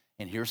worse.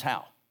 And here's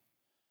how.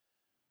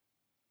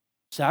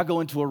 So I go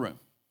into a room,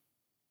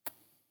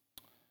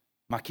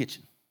 my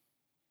kitchen.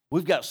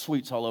 We've got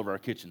sweets all over our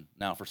kitchen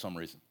now for some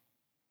reason.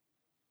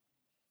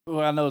 Well,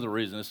 I know the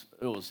reason.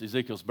 It was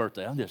Ezekiel's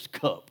birthday. There's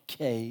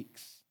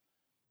cupcakes,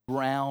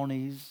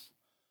 brownies.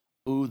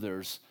 Ooh,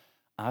 there's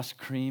ice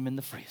cream in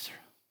the freezer.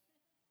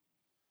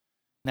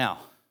 Now,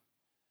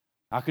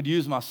 I could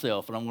use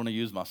myself, and I'm going to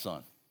use my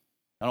son.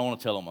 I don't want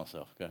to tell on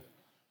myself, okay?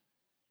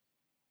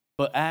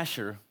 But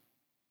Asher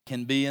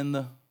can be in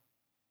the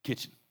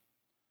kitchen,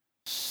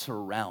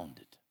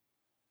 surrounded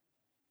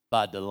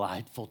by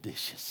delightful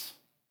dishes,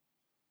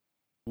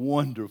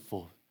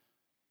 wonderful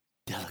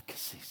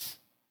delicacies,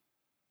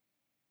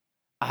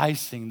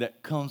 icing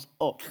that comes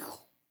up.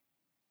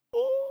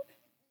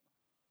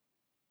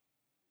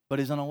 But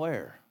he's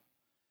unaware,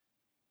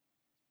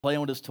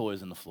 playing with his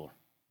toys on the floor,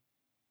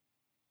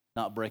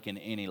 not breaking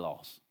any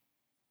laws,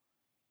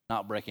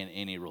 not breaking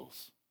any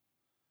rules.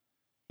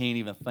 He ain't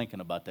even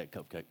thinking about that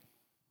cupcake.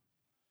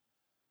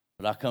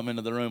 But I come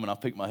into the room and I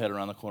peek my head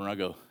around the corner and I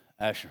go,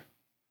 Asher,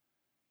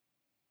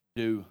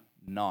 do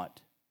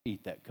not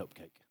eat that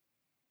cupcake.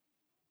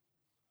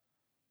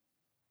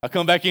 I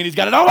come back in, he's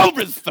got it all over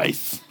his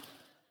face.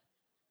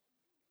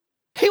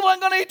 He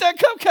wasn't going to eat that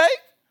cupcake.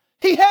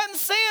 He hadn't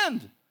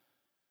sinned.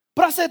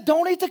 But I said,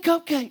 don't eat the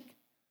cupcake.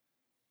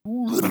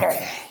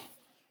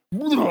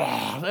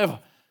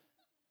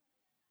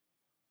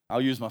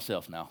 I'll use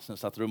myself now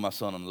since I threw my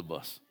son under the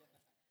bus.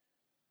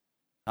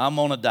 I'm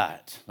on a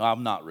diet. No,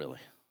 I'm not really,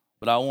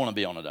 but I want to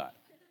be on a diet.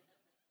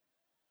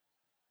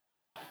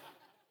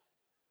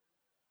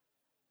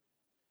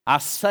 I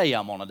say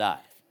I'm on a diet.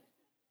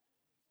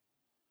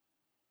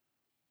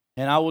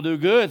 And I will do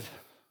good.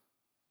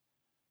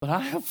 But I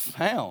have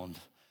found,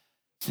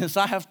 since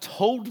I have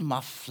told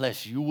my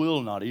flesh, you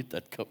will not eat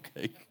that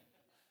cupcake,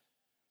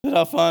 that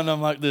I find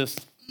I'm like this.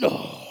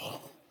 No.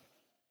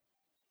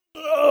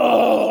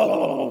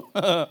 No.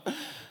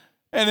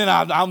 And then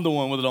I'm the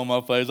one with it on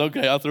my face.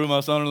 Okay, I threw my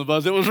son under the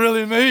bus. It was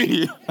really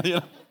me.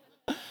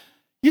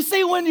 You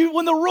see, when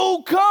the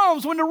rule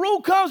comes,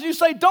 you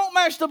say, don't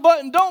mash the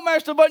button,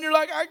 you're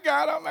like, I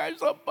gotta mash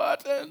the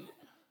button.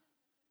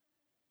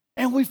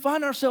 And we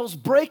find ourselves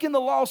breaking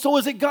the law. So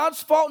is it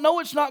God's fault? No,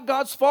 it's not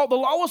God's fault. The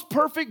law was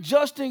perfect,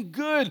 just, and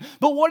good.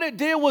 But what it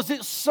did was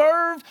it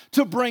served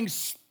to bring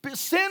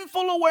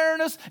sinful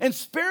awareness and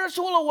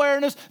spiritual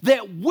awareness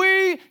that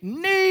we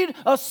need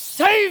a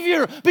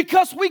Savior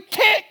because we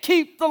can't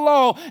keep the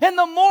law. And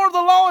the more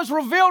the law is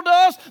revealed to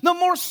us, the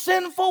more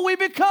sinful we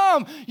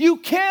become. You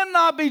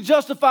cannot be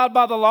justified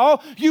by the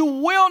law. You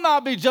will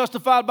not be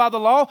justified by the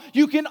law.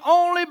 You can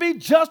only be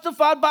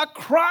justified by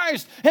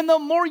Christ. And the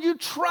more you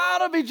try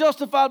to be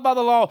justified by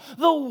the law,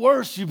 the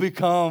worse you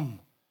become.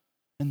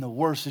 And the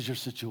worse is your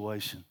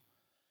situation.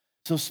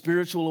 So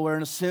spiritual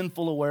awareness,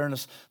 sinful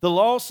awareness. The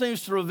law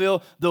seems to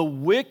reveal the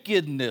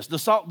wickedness. The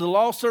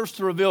law serves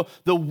to reveal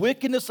the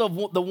wickedness of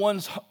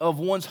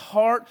one's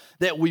heart,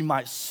 that we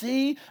might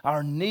see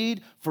our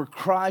need for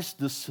Christ,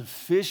 the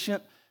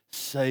sufficient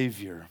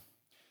Savior.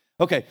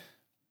 Okay,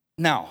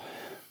 now,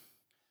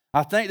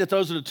 I think that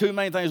those are the two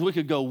main things. We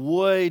could go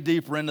way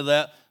deeper into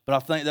that, but I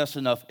think that's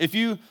enough. If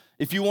you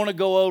want to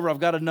go over, I've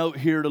got a note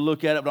here to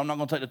look at it, but I'm not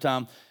going to take the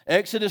time.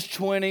 Exodus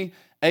 20,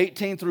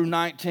 18 through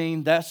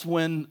 19, that's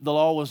when the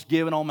law was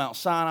given on Mount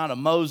Sinai to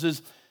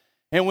Moses.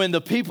 And when the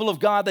people of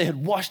God, they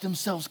had washed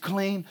themselves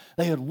clean,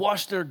 they had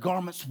washed their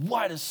garments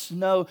white as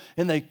snow,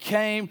 and they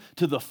came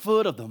to the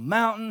foot of the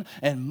mountain,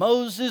 and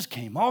Moses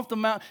came off the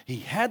mountain. He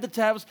had the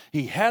tablets,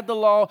 he had the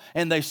law,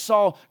 and they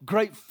saw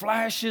great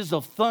flashes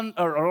of thunder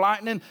or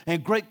lightning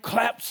and great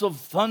claps of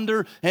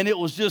thunder, and it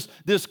was just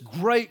this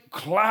great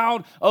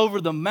cloud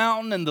over the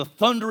mountain and the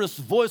thunderous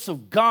voice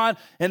of God.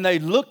 And they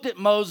looked at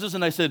Moses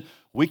and they said,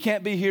 we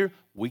can't be here,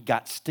 we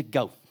got to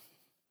go.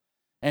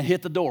 And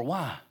hit the door.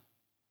 Why?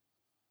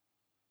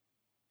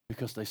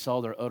 Because they saw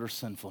their utter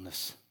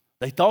sinfulness.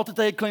 They thought that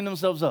they had cleaned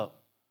themselves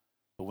up.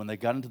 But when they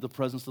got into the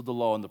presence of the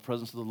law and the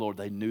presence of the Lord,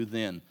 they knew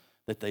then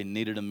that they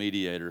needed a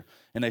mediator.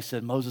 And they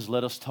said, Moses,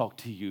 let us talk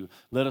to you.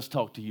 Let us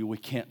talk to you. We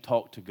can't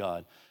talk to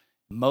God.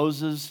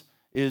 Moses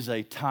is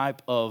a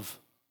type of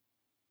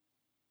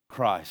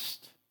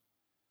Christ.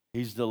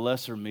 He's the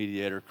lesser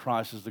mediator.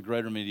 Christ is the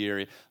greater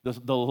mediator.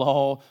 The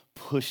law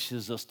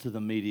pushes us to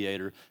the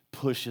mediator,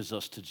 pushes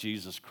us to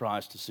Jesus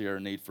Christ to see our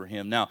need for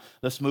him. Now,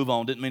 let's move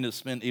on. Didn't mean to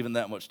spend even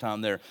that much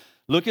time there.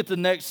 Look at the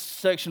next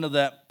section of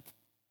that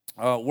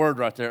word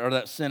right there, or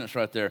that sentence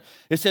right there.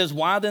 It says,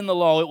 why then the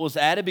law? It was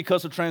added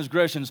because of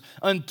transgressions,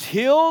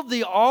 until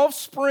the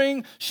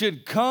offspring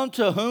should come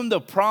to whom the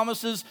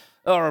promise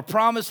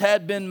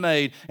had been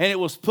made, and it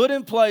was put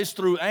in place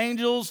through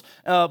angels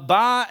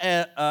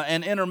by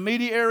an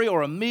intermediary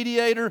or a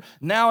mediator.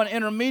 Now an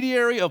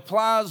intermediary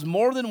applies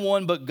more than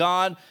one, but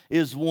God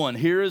is one.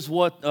 Here is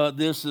what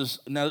this is.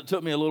 Now it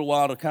took me a little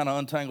while to kind of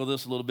untangle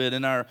this a little bit.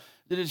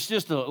 It's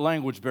just a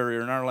language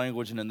barrier in our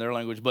language and in their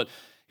language, but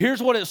Here's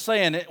what it's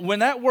saying. When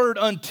that word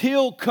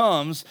until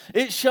comes,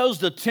 it shows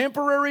the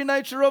temporary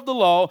nature of the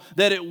law,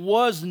 that it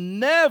was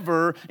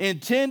never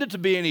intended to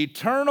be an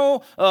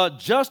eternal,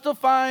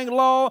 justifying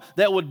law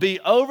that would be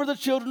over the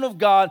children of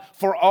God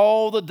for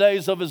all the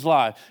days of his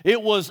life.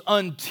 It was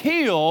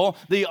until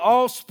the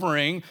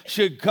offspring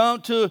should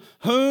come to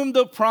whom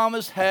the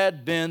promise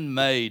had been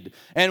made.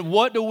 And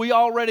what do we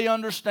already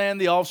understand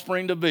the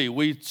offspring to be?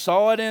 We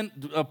saw it in,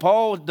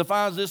 Paul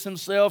defines this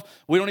himself.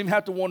 We don't even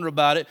have to wonder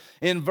about it.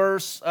 In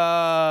verse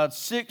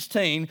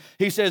 16,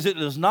 he says, it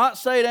does not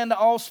say it unto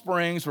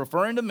offsprings,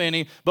 referring to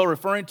many, but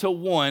referring to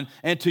one,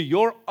 and to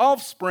your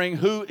offspring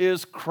who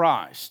is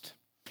Christ.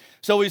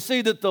 So we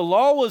see that the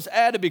law was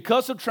added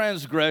because of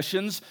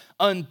transgressions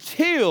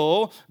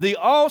until the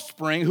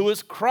offspring, who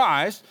is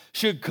Christ,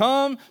 should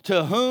come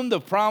to whom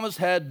the promise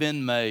had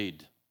been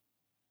made.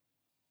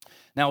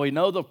 Now we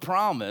know the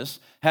promise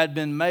had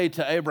been made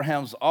to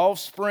Abraham's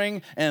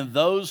offspring, and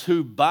those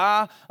who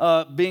by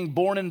being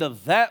born into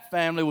that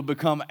family would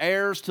become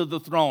heirs to the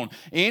throne.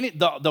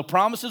 The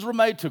promises were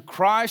made to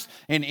Christ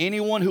and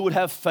anyone who would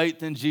have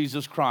faith in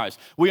Jesus Christ.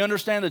 We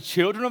understand the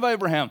children of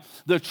Abraham,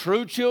 the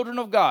true children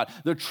of God,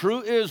 the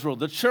true Israel,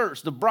 the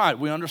church, the bride.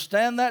 We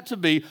understand that to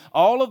be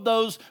all of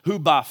those who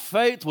by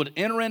faith would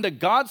enter into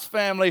God's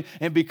family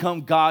and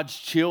become God's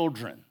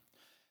children.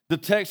 The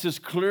text is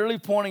clearly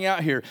pointing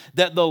out here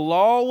that the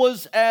law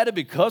was added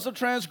because of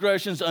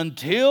transgressions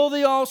until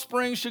the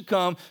offspring should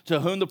come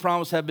to whom the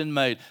promise had been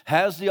made.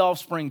 Has the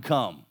offspring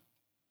come?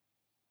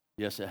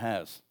 Yes, it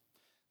has.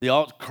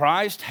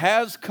 Christ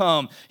has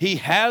come. He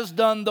has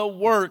done the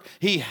work.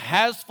 He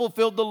has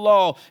fulfilled the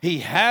law. He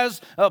has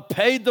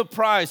paid the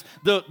price,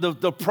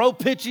 the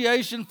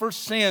propitiation for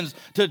sins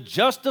to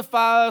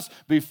justify us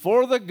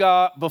before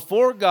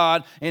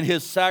God in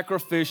his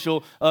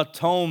sacrificial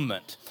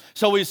atonement.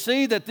 So we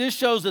see that this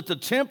shows that the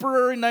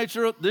temporary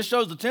nature of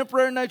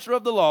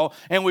the law,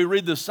 and we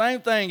read the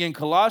same thing in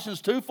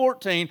Colossians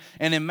 2:14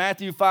 and in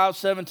Matthew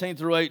 5:17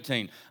 through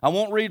 18. I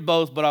won't read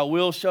both, but I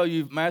will show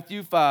you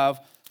Matthew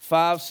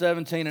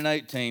 5:17 and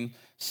 18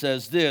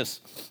 says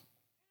this.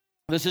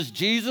 This is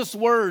Jesus'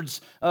 words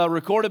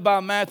recorded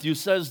by Matthew,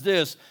 says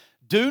this,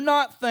 do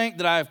not think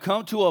that I have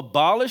come to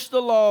abolish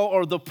the law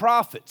or the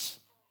prophets.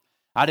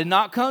 I did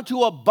not come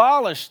to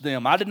abolish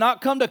them. I did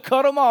not come to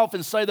cut them off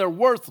and say they're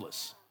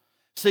worthless.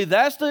 See,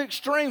 that's the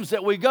extremes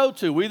that we go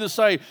to. We either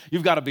say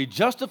you've got to be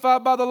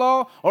justified by the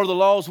law or the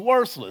law is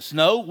worthless.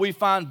 No, we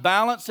find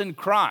balance in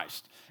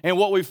Christ. And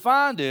what we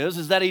find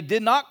is that he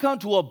did not come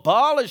to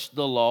abolish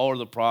the law or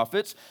the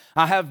prophets.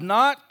 I have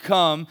not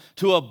come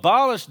to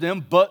abolish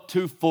them, but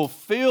to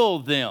fulfill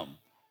them.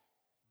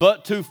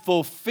 But to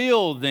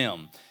fulfill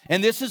them.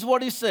 And this is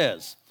what he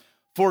says.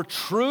 For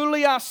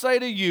truly I say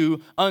to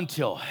you,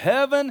 until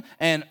heaven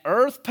and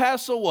earth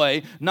pass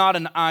away, not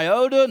an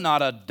iota,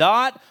 not a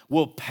dot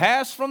will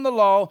pass from the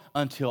law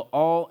until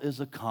all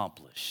is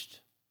accomplished.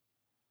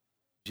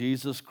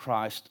 Jesus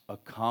Christ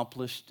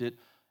accomplished it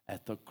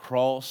at the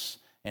cross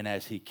and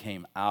as he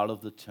came out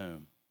of the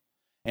tomb.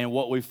 And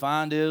what we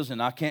find is,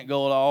 and I can't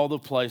go to all the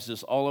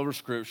places, all over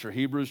Scripture,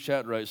 Hebrews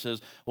chapter 8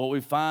 says, what we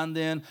find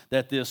then,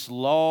 that this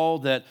law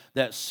that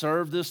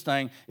served this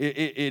thing,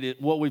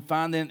 what we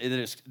find then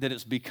is that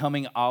it's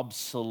becoming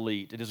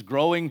obsolete. It is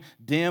growing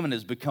dim and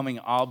is becoming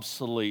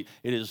obsolete.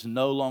 It is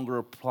no longer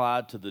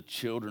applied to the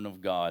children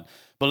of God.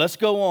 But let's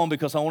go on,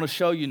 because I want to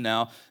show you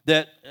now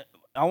that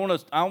I don't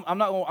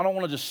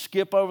want to just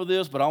skip over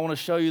this, but I want to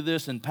show you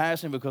this in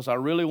passing because I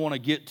really want to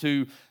get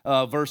to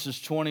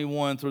verses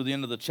 21 through the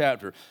end of the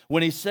chapter.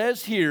 When he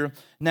says here,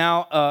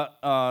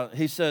 now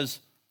he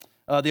says,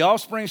 the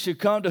offspring should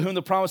come to whom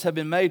the promise had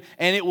been made,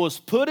 and it was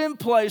put in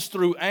place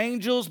through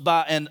angels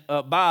by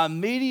a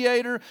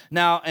mediator.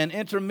 Now, an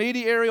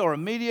intermediary or a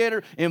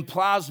mediator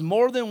implies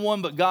more than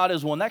one, but God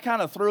is one. That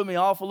kind of threw me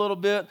off a little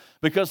bit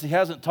because he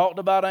hasn't talked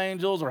about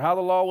angels or how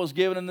the law was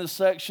given in this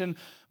section.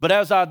 But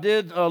as I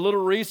did a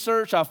little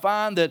research, I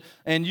find that,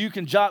 and you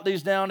can jot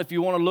these down if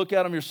you want to look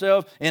at them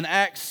yourself, in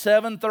Acts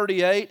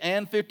 7:38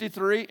 and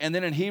 53, and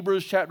then in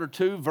Hebrews chapter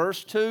 2,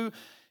 verse 2,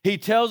 he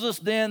tells us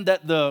then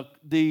that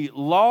the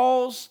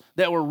laws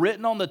that were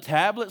written on the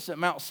tablets at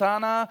Mount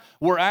Sinai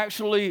were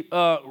actually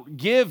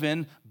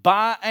given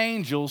by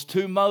angels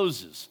to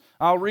Moses.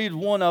 I'll read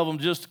one of them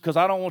just because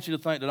I don't want you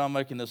to think that I'm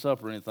making this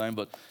up or anything,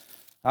 but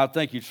I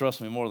think you trust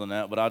me more than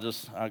that, but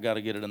I got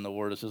to get it in the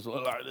Word. It says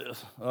like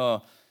this.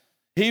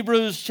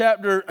 Hebrews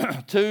chapter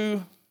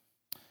 2,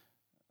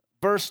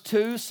 verse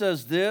 2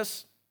 says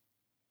this.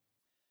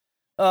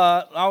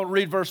 I'll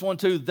read verse 1,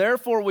 2.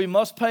 Therefore, we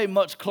must pay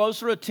much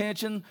closer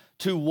attention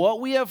to what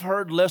we have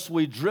heard, lest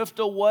we drift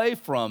away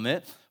from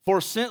it.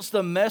 For since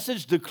the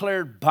message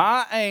declared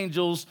by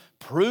angels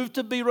proved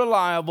to be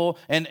reliable,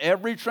 and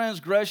every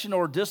transgression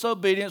or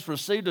disobedience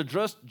received a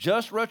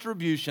just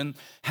retribution,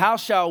 how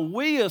shall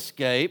we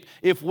escape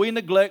if we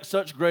neglect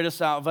such great a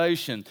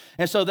salvation?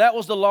 And so that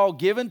was the law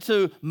given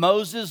to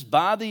Moses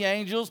by the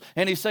angels,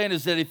 and he's saying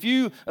is that if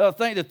you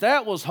think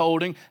that was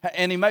holding,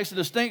 and he makes a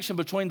distinction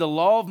between the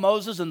law of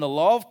Moses and the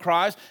law of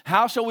Christ,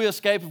 how shall we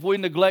escape if we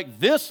neglect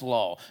this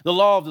law, the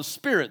law of the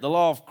Spirit, the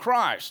law of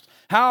Christ?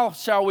 How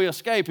shall we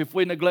escape if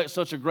we neglect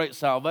such a great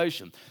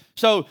salvation?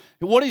 So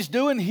what he's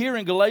doing here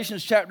in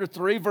Galatians chapter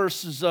 3,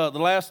 verses the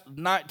last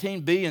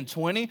 19b and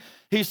 20,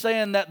 he's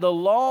saying that the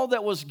law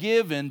that was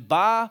given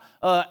by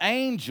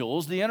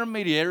angels, the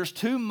intermediaries,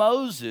 to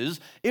Moses,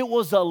 it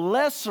was a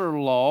lesser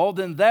law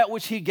than that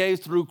which he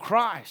gave through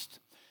Christ.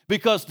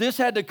 Because this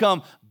had to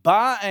come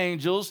by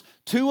angels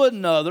to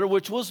another,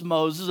 which was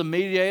Moses, a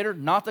mediator,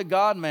 not the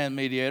God-man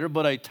mediator,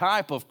 but a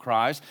type of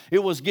Christ.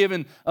 It was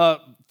given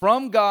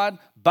from God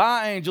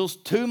by angels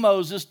to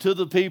Moses, to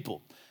the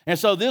people. And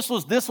so this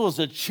was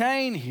a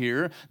chain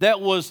here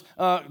that was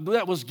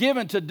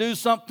given to do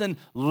something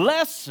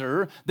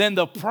lesser than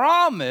the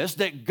promise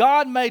that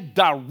God made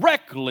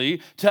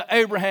directly to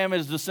Abraham and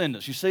his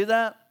descendants. You see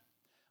that?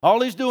 All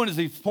he's doing is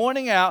he's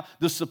pointing out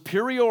the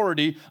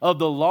superiority of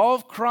the law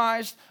of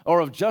Christ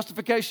or of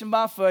justification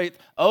by faith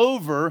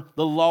over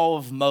the law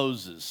of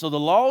Moses. So the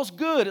law is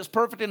good, it's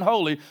perfect and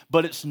holy,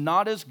 but it's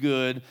not as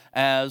good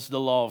as the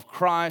law of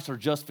Christ or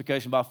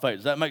justification by faith.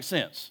 Does that make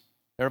sense?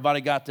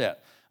 Everybody got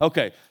that?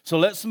 Okay, so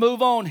let's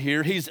move on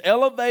here. He's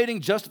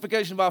elevating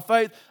justification by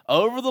faith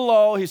over the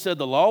law. He said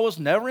the law was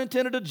never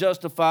intended to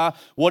justify.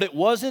 What it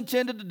was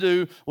intended to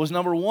do was,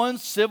 number one,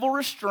 civil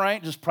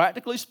restraint, just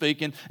practically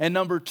speaking. And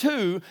number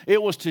two,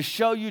 it was to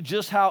show you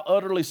just how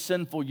utterly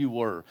sinful you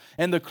were.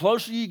 And the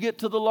closer you get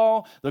to the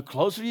law, the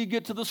closer you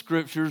get to the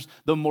scriptures,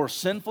 the more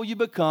sinful you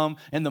become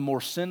and the more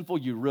sinful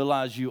you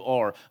realize you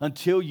are,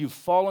 until you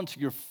fall into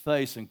your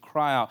face and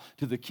cry out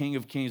to the King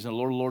of Kings and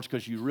Lord of Lords,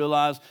 because you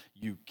realize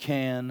you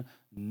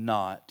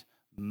cannot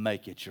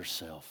make it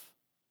yourself.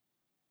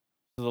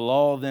 The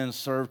law then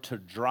served to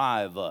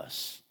drive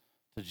us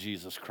to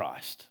Jesus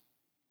Christ.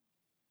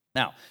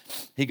 Now,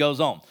 he goes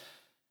on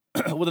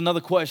with another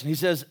question. He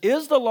says,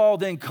 is the law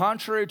then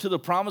contrary to the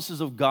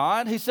promises of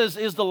God? He says,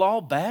 is the law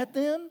bad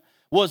then?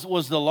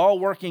 Was the law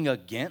working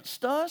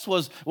against us?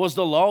 Was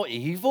the law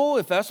evil,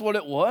 if that's what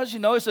it was? You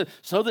know, it said,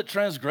 so that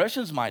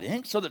transgressions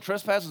might so that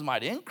trespasses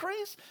might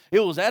increase? It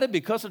was added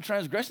because of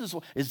transgressions.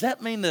 Does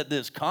that mean that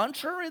it's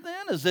contrary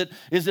then? Is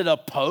it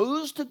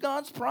opposed to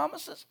God's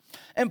promises?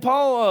 And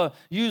Paul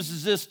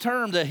uses this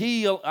term that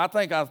I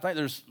think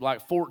there's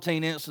like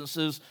 14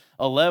 instances,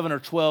 11 or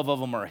 12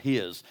 of them are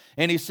his.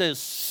 And he says,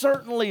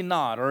 certainly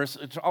not, or it's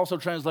also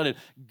translated,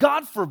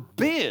 God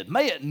forbid,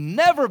 may it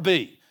never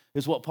be,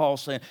 is what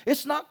Paul's saying.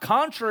 It's not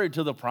contrary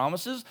to the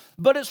promises,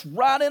 but it's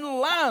right in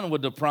line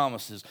with the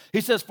promises.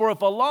 He says, for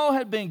if a law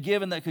had been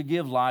given that could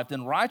give life,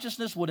 then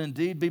righteousness would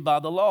indeed be by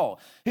the law.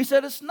 He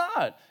said it's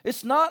not.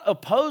 It's not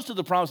opposed to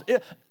the promise.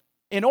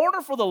 In order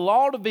for the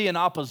law to be in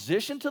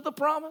opposition to the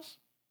promise,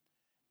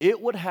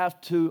 it would have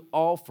to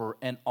offer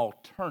an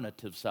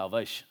alternative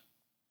salvation.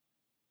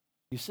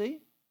 You see?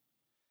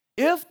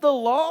 If the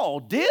law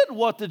did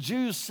what the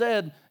Jews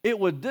said it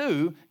would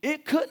do,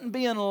 it couldn't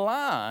be in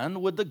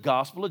line with the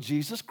gospel of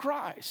Jesus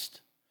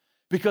Christ.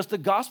 Because the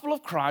gospel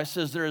of Christ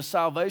says there is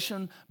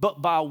salvation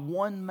but by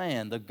one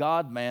man, the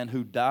God-man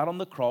who died on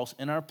the cross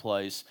in our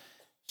place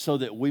so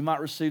that we might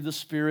receive the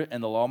Spirit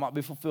and the law might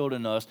be fulfilled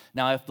in us.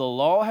 Now, if the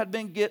law had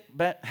been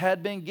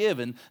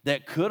given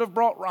that could have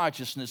brought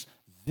righteousness,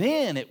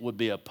 then it would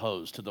be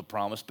opposed to the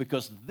promise,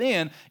 because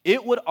then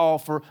it would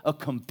offer a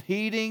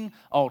competing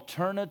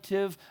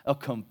alternative, a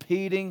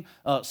competing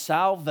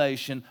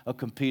salvation, a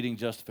competing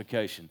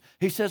justification.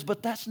 He says,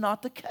 but that's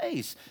not the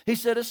case. He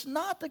said, it's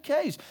not the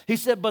case. He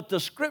said, but the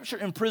Scripture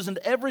imprisoned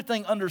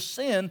everything under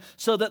sin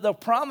so that the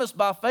promise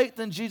by faith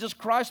in Jesus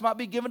Christ might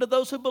be given to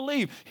those who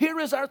believe. Here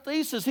is our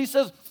thesis. He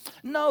says,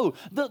 no,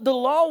 the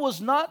law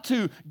was not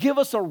to give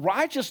us a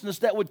righteousness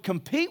that would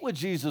compete with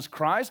Jesus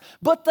Christ,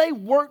 but they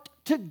worked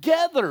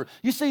together.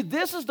 You see,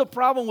 this is the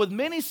problem with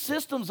many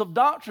systems of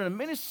doctrine and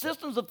many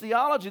systems of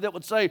theology that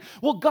would say,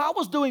 well, God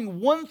was doing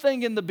one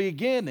thing in the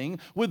beginning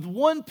with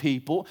one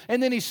people,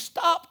 and then he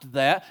stopped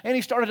that, and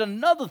he started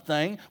another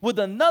thing with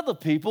another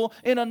people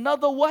in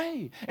another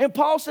way. And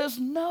Paul says,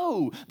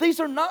 no, these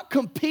are not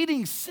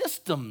competing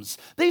systems.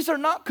 These are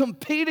not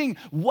competing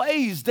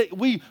ways that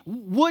we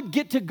would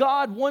get to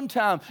God one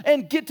time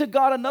and get to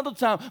God another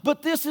time.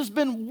 But this has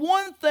been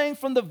one thing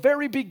from the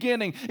very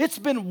beginning. It's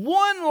been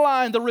one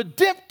line, the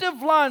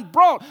redemptive line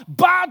brought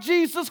by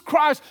Jesus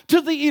Christ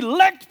to the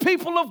elect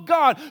people of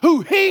God,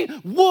 who he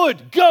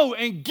would go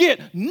and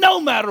get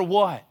no matter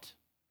what.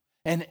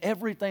 And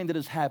everything that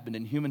has happened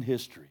in human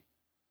history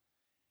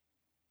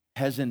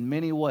has in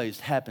many ways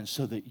happened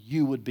so that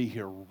you would be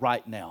here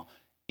right now,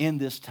 in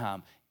this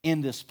time,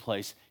 in this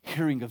place,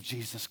 hearing of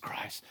Jesus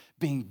Christ,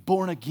 being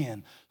born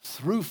again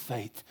through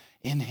faith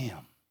in him.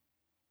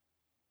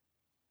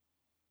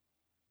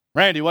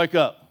 Randy, wake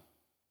up.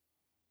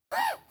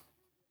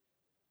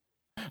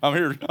 I'm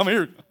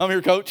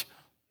here, coach.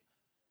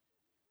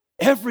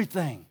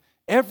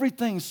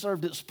 Everything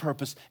served its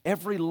purpose.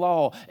 Every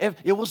law,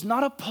 it was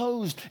not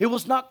opposed. It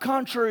was not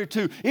contrary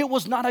to. It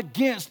was not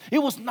against. It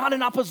was not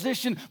in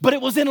opposition, but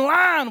it was in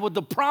line with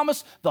the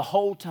promise the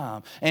whole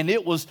time. And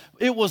it was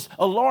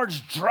a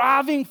large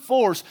driving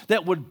force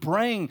that would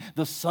bring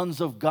the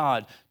sons of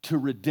God to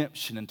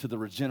redemption and to the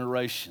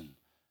regeneration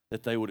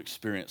that they would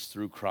experience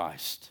through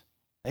Christ.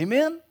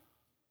 Amen?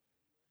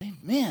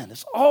 Amen.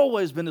 It's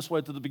always been this way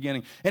to the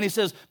beginning. And he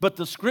says, but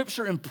the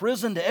scripture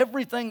imprisoned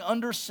everything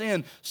under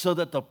sin so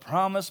that the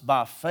promise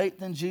by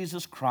faith in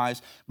Jesus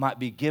Christ might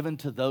be given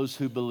to those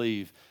who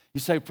believe.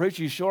 You say,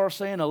 preacher, you sure are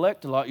saying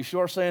elect a lot. You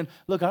sure are saying,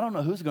 look, I don't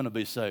know who's going to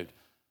be saved.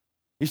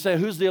 You say,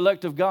 who's the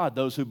elect of God?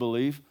 Those who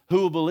believe. Who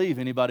will believe?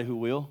 Anybody who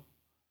will.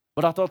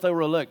 But I thought they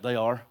were elect. They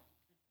are.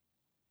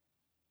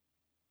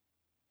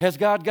 Has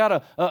God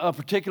got a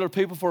particular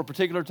people for a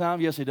particular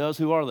time? Yes, he does.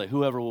 Who are they?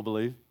 Whoever will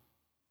believe.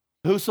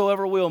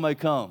 Whosoever will may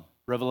come.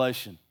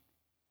 Revelation.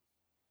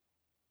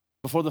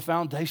 Before the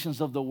foundations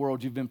of the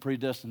world, you've been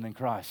predestined in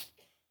Christ.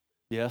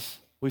 Yes,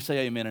 we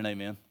say amen and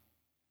amen.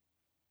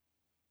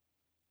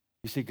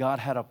 You see, God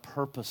had a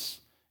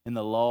purpose in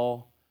the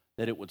law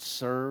that it would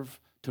serve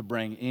to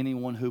bring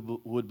anyone who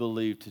would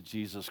believe to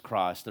Jesus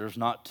Christ. There's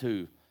not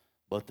two,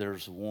 but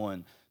there's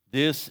one.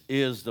 This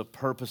is the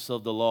purpose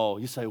of the law.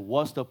 You say,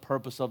 what's the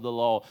purpose of the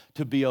law?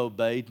 To be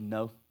obeyed?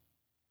 No.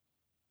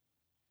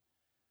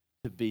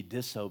 To be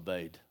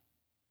disobeyed.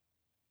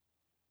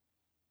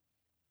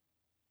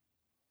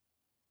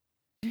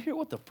 Did you hear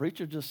what the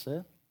preacher just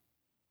said?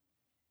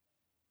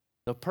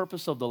 The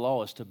purpose of the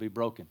law is to be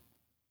broken.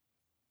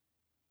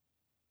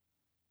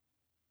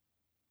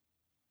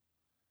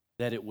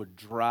 That it would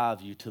drive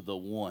you to the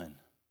one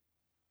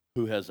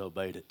who has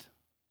obeyed it.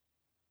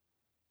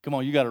 Come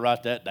on, you got to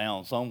write that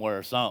down somewhere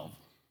or something.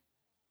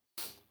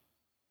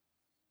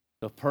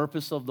 The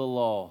purpose of the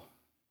law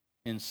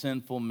in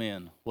sinful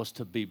men was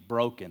to be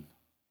broken,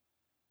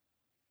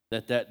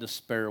 that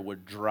despair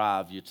would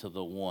drive you to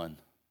the one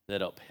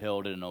that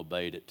upheld it and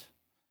obeyed it,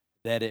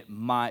 that it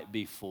might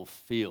be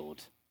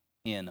fulfilled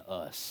in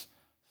us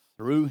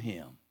through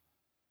him,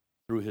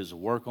 through his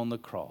work on the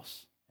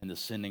cross and the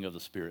sending of the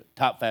Spirit.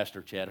 Type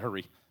faster, Chad,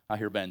 hurry. I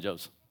hear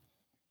banjos.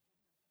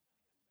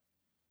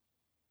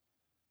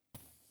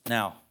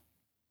 Now,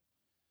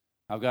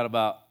 I've got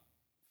about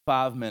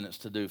 5 minutes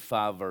to do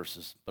 5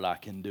 verses, but I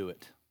can do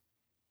it.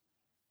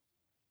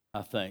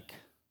 I think.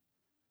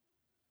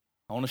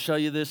 I want to show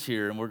you this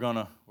here, and we're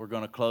gonna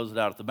close it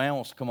out. If the band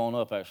wants to come on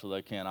up, actually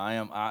they can.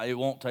 It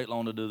won't take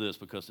long to do this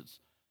because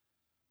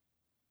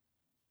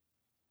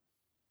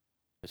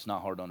it's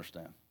not hard to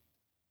understand.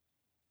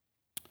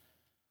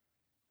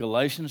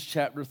 Galatians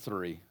chapter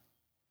 3,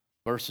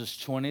 verses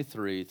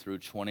 23 through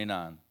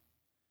 29.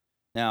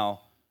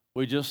 Now,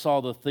 we just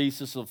saw the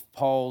thesis of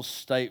Paul's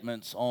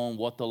statements on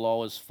what the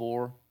law is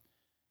for,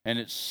 and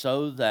it's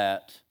so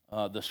that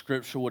the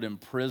Scripture would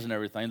imprison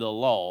everything. The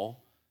law,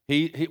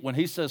 when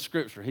he says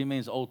Scripture, he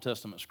means Old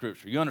Testament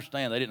Scripture. You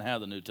understand they didn't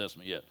have the New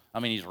Testament yet. I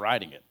mean, he's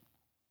writing it,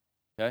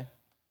 okay?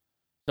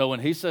 So when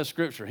he says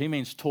Scripture, he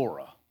means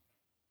Torah.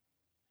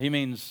 He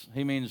means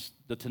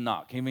the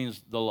Tanakh. He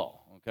means the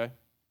law, okay?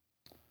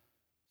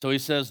 So he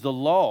says the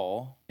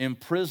law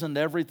imprisoned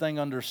everything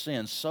under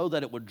sin so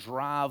that it would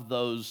drive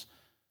those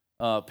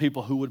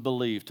people who would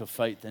believe to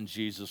faith in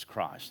Jesus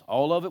Christ.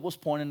 All of it was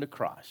pointing to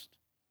Christ.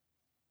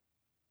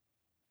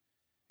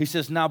 He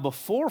says, now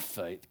before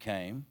faith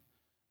came,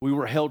 we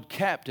were held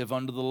captive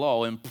under the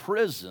law,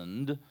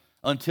 imprisoned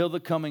until the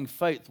coming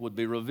faith would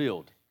be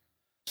revealed.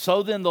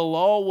 So then the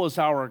law was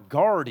our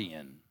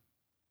guardian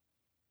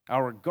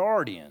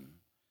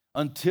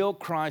until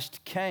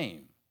Christ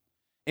came,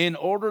 in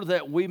order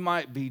that we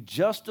might be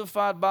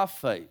justified by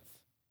faith.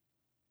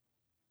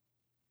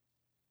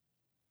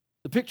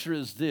 The picture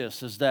is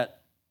this, is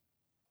that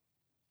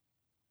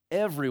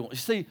everyone, you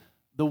see,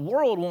 the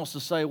world wants to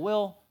say,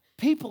 well,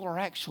 people are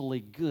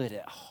actually good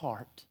at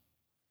heart.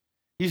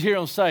 You hear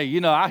them say,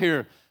 I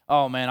hear,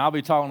 oh man, I'll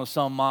be talking to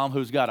some mom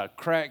who's got a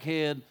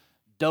crackhead,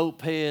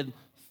 dopehead,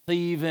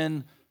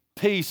 thieving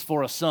piece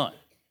for a son.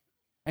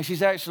 And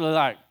she's actually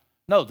like,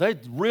 no, they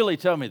really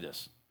tell me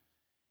this.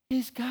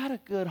 He's got a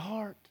good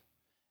heart.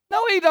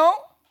 No, he don't.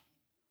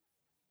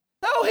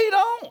 No, he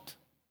don't.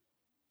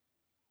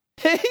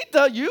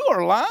 You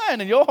are lying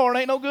and your heart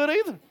ain't no good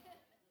either.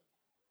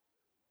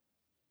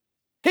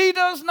 He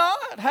does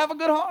not have a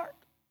good heart.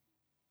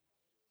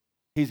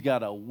 He's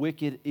got a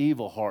wicked,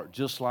 evil heart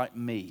just like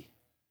me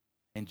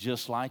and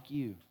just like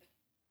you.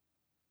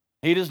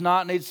 He does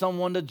not need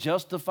someone to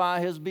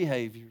justify his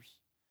behaviors.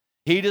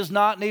 He does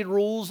not need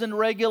rules and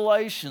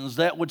regulations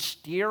that would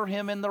steer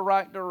him in the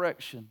right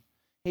direction.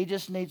 He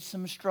just needs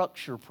some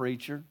structure,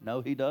 preacher.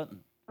 No, he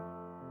doesn't.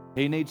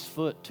 He needs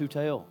foot to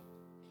tail.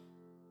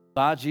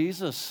 By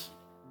Jesus.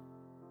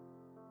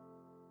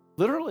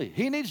 Literally,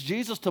 he needs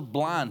Jesus to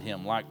blind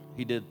him like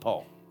he did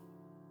Paul.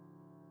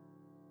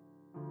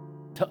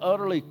 To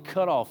utterly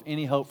cut off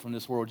any hope from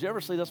this world. Did you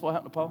ever see that's what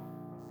happened to Paul?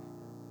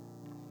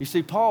 You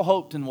see, Paul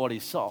hoped in what he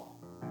saw.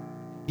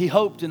 He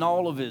hoped in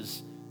all of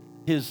his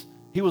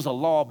he was a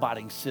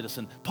law-abiding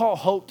citizen. Paul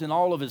hoped in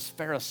all of his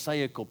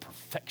Pharisaical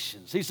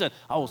perfections. He said,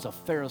 I was a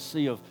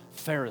Pharisee of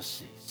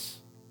Pharisees.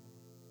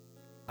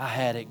 I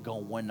had it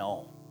going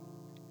on.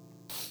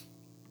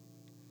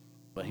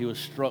 But he was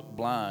struck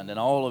blind, and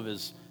all of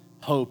his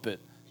hope at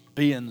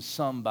being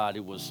somebody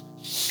was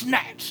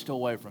snatched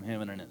away from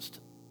him in an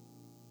instant.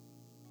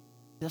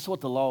 That's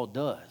what the law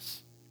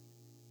does.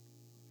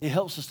 It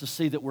helps us to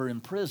see that we're in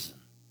prison.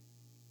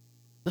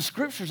 The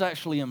Scriptures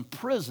actually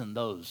imprison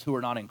those who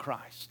are not in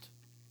Christ.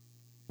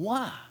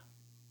 Why?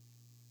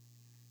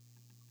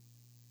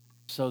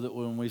 So that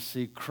when we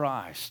see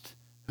Christ,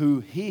 who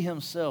he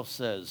himself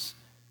says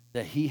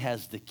that he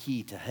has the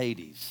key to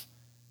Hades,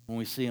 when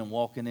we see him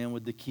walking in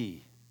with the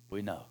key,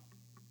 we know.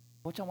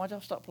 Why'd y'all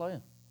stop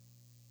playing?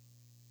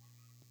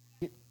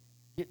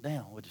 Get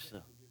down, what'd you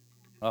say?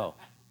 Oh,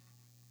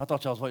 I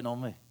thought y'all was waiting on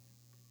me.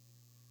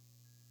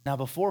 Now,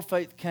 before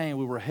faith came,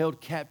 we were held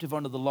captive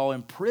under the law,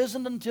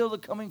 imprisoned until the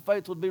coming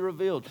faith would be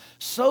revealed.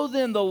 So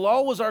then, the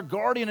law was our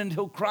guardian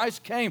until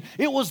Christ came.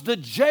 It was the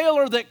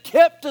jailer that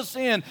kept us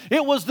in.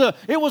 It was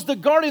the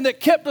guardian that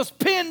kept us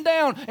pinned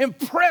down and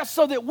pressed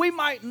so that we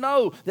might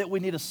know that we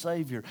need a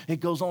Savior.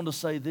 It goes on to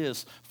say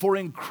this, for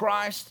in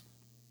Christ,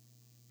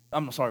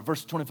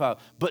 verse 25,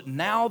 but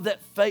now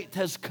that faith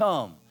has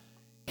come,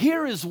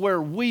 here is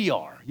where we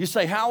are. You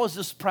say, how is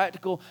this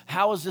practical?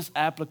 How is this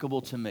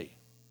applicable to me?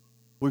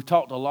 We've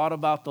talked a lot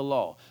about the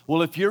law.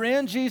 Well, if you're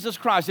in Jesus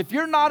Christ, if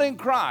you're not in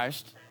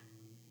Christ,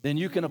 then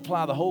you can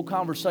apply the whole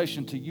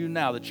conversation to you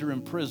now that you're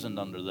imprisoned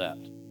under that.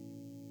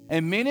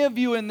 And many of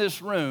you in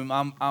this room,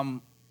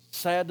 I'm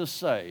sad to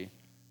say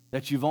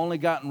that you've only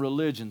gotten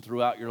religion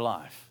throughout your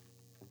life.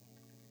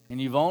 And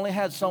you've only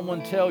had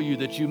someone tell you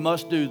that you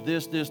must do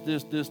this,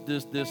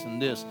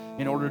 and this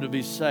in order to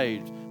be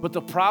saved. But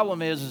the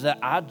problem is that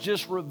I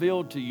just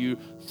revealed to you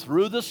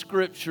through the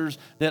Scriptures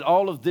that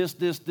all of this,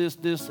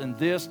 and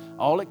this,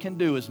 all it can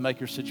do is make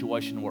your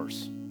situation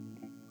worse.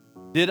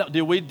 Did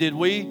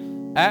we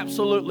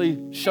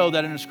absolutely show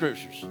that in the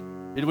Scriptures?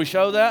 Did we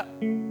show that?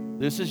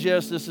 This is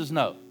yes, this is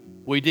no.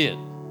 We did.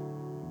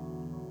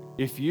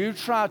 If you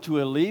try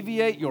to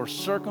alleviate your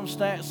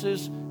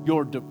circumstances,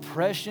 your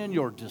depression,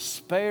 your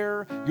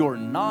despair, your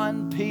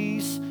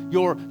non-peace,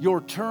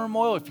 your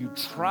turmoil, if you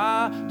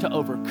try to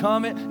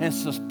overcome it and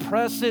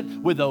suppress it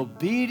with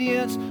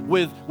obedience,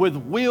 with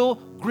will,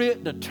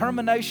 grit,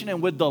 determination,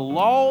 and with the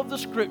law of the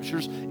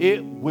Scriptures,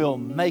 it will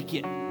make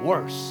it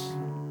worse.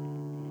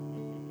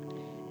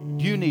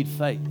 You need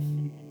faith.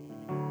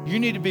 You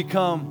need to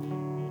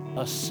become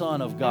a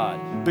son of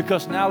God.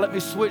 Because now let me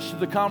switch to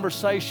the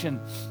conversation.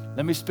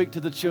 Let me speak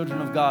to the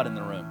children of God in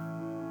the room.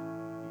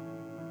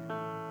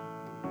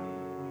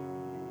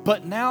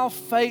 But now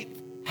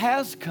faith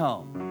has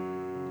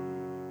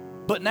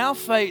come. But now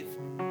faith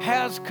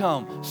has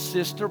come.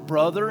 Sister,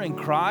 brother in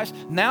Christ,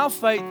 now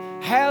faith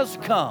has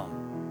come.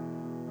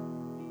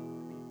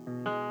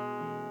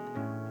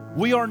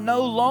 We are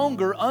no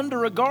longer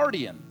under a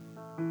guardian.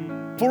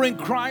 For in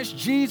Christ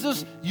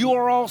Jesus, you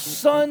are all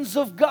sons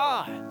of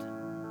God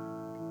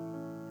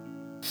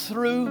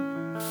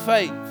through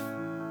faith.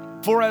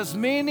 For as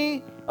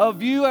many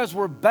of you as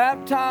were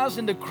baptized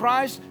into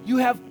Christ, you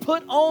have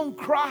put on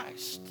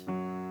Christ.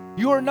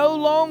 You are no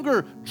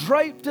longer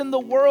draped in the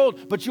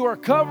world, but you are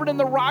covered in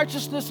the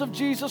righteousness of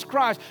Jesus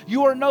Christ.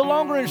 You are no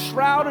longer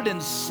enshrouded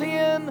in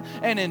sin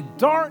and in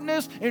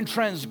darkness, in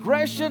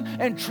transgression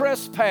and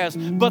trespass.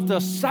 But the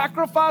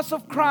sacrifice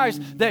of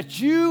Christ that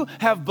you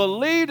have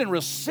believed and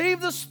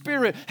received the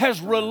Spirit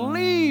has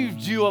relieved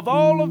you of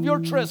all of your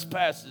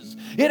trespasses.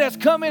 It has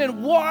come in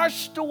and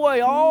washed away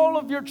all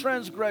of your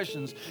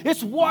transgressions.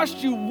 It's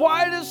washed you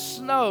white as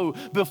snow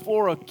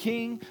before a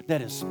King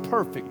that is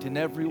perfect in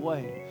every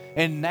way.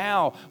 And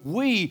now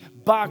we,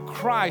 by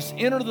Christ,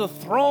 enter the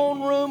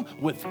throne room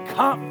with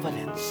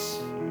confidence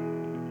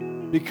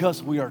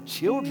because we are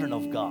children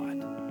of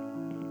God.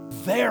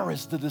 There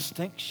is the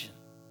distinction.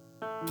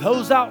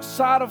 Those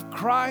outside of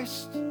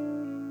Christ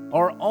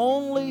are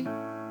only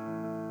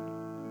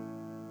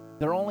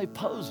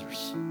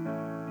posers.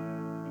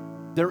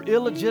 They're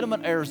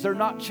illegitimate heirs. They're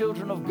not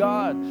children of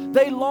God.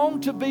 They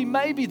long to be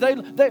maybe. They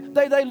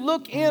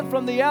look in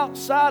from the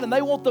outside and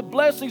they want the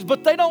blessings,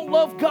 but they don't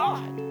love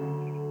God.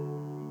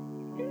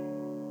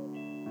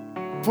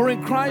 For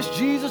in Christ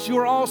Jesus you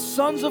are all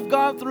sons of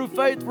God through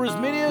faith. For as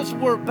many as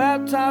were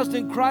baptized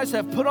in Christ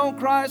have put on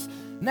Christ.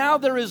 Now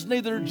there is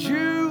neither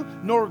Jew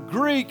nor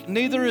Greek,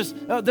 there is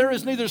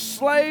neither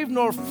slave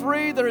nor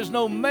free. There is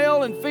no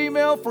male and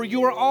female, for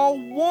you are all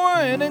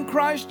one in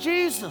Christ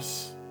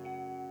Jesus.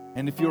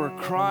 And if you are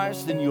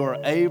Christ, then you are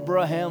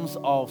Abraham's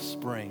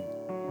offspring,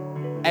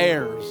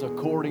 heirs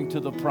according to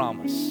the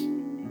promise.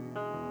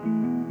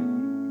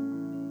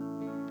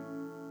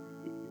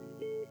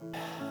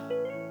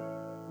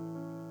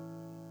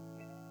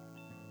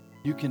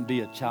 You can be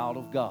a child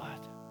of God,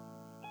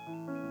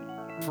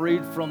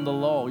 freed from the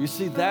law. You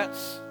see,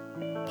 that's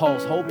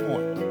Paul's whole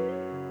point.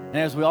 And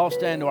as we all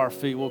stand to our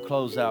feet, we'll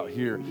close out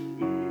here.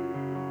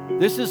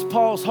 This is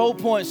Paul's whole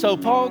point. So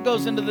Paul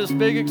goes into this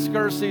big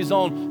excursus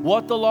on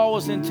what the law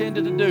was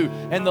intended to do.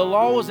 And the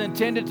law was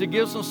intended to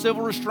give some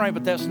civil restraint,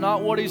 but that's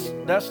not what he's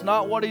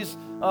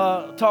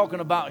talking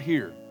about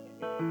here.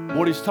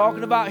 What he's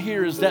talking about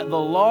here is that the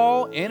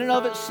law in and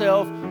of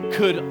itself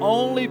could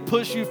only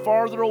push you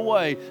farther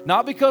away,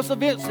 not because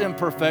of its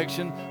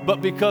imperfection,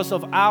 but because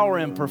of our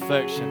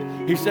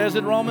imperfection. He says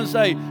in Romans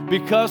 8,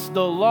 because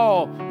the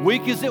law,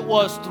 weak as it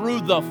was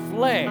through the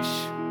flesh,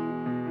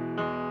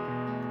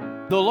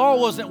 the law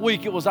wasn't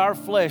weak, it was our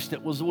flesh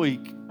that was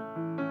weak.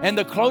 And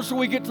the closer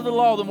we get to the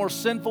law, the more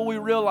sinful we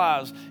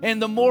realize.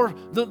 And the more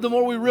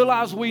we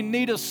realize we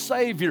need a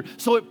Savior.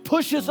 So it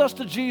pushes us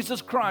to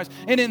Jesus Christ.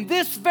 And in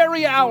this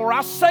very hour,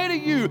 I say to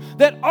you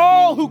that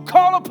all who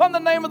call upon the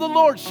name of the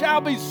Lord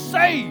shall be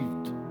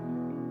saved.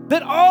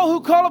 That all who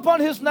call upon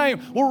His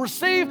name will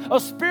receive a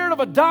spirit of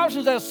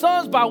adoption as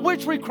sons, by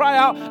which we cry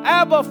out,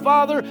 Abba,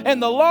 Father,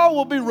 and the law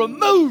will be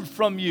removed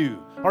from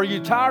you. Are you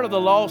tired of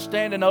the law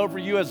standing over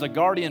you as a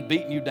guardian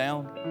beating you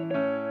down?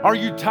 Are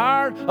you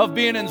tired of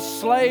being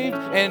enslaved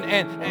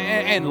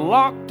and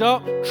locked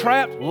up,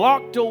 trapped,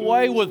 locked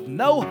away with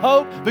no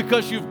hope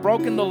because you've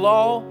broken the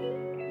law?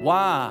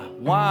 Why?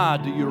 Why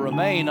do you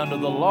remain under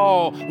the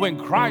law when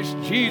Christ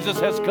Jesus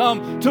has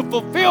come to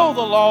fulfill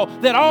the law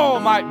that all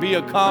might be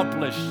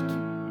accomplished?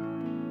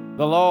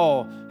 The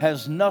law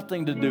has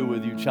nothing to do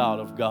with you,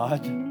 child of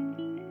God.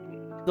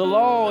 The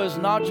law is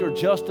not your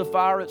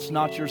justifier, it's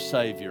not your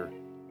Savior.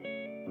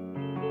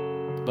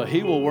 But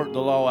He will work the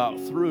law out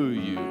through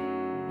you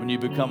when you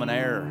become an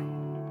heir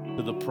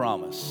to the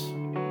promise.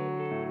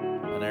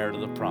 An heir to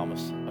the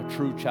promise. A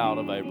true child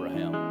of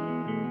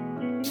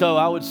Abraham. So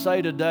I would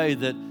say today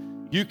that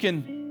you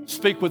can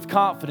speak with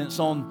confidence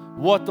on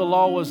what the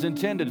law was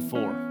intended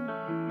for.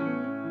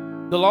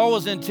 The law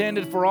was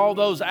intended for all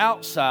those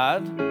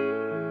outside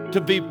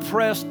to be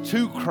pressed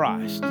to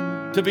Christ,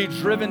 to be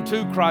driven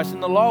to Christ.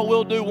 And the law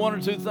will do one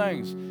or two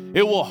things.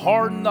 It will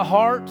harden the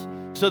heart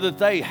so that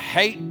they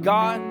hate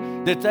God,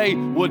 that they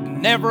would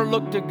never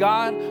look to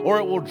God, or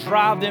it will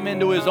drive them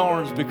into His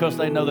arms because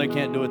they know they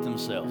can't do it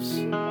themselves.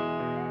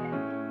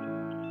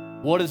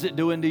 What is it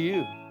doing to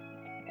you?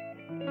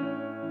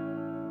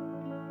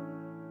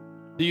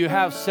 Do you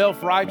have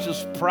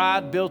self-righteous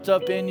pride built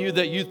up in you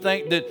that you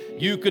think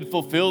that you could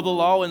fulfill the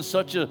law in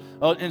such a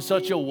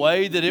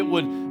way that it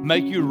would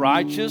make you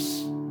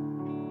righteous?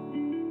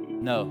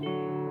 No.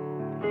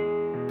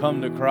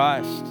 Come to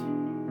Christ.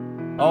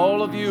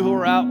 All of you who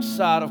are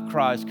outside of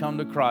Christ, come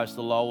to Christ,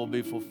 the law will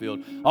be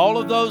fulfilled. All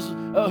of those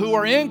who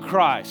are in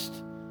Christ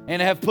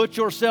and have put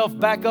yourself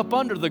back up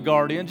under the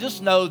guardian,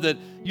 just know that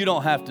you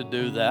don't have to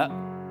do that.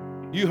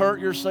 You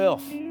hurt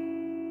yourself.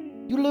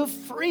 You live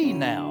free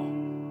now.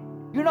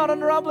 You're not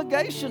under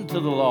obligation to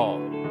the law.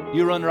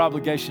 You're under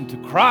obligation to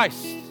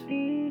Christ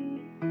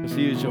because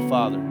He is your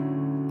Father.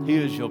 He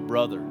is your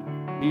brother.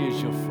 He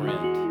is your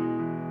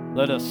friend.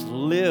 Let us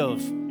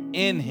live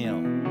in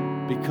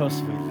Him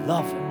because we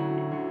love Him.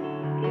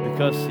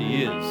 Because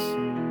He is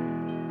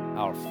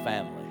our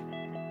family.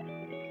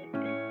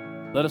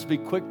 Let us be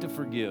quick to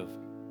forgive.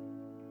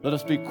 Let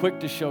us be quick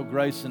to show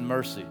grace and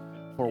mercy.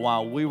 For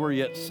while we were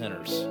yet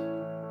sinners,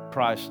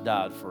 Christ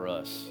died for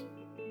us,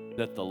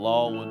 that the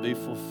law would be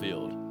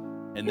fulfilled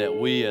and that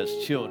we as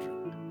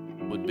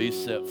children would be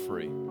set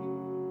free.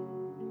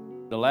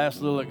 The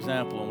last little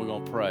example, and we're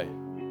going to pray.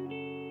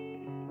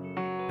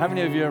 How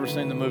many of you ever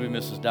seen the movie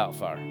Mrs.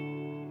 Doubtfire?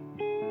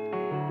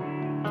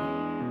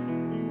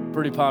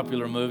 Pretty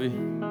popular movie.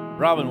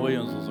 Robin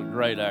Williams was a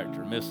great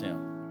actor. Miss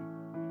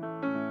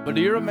him. But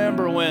do you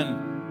remember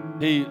when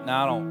you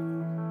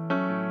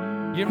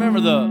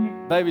remember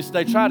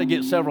they tried to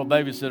get several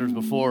babysitters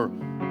before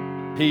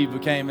he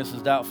became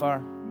Mrs.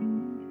 Doubtfire?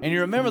 And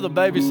you remember the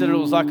babysitter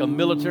was like a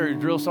military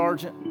drill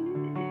sergeant?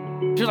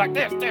 She was like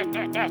this.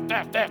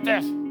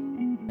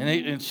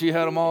 And she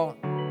had them all.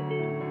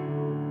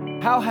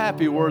 How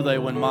happy were they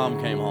when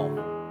Mom came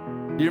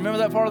home? Do you remember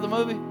that part of the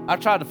movie? I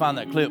tried to find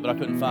that clip, but I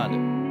couldn't find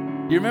it.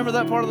 You remember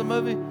that part of the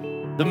movie?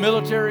 The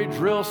military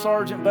drill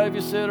sergeant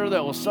babysitter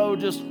that was so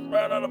just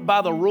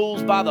by the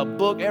rules, by the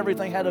book,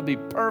 everything had to be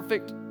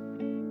perfect.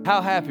 How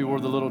happy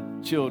were the little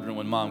children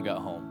when Mom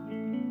got home?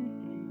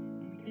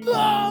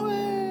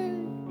 Mommy!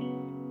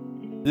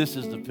 This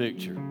is the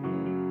picture.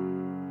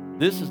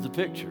 This is the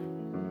picture.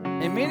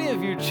 And many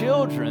of you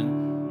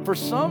children, for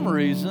some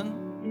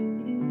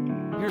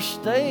reason, you're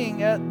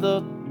staying at the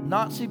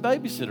Nazi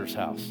babysitter's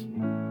house.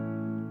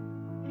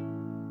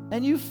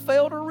 And you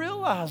fail to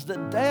realize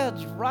that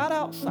Dad's right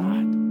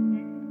outside.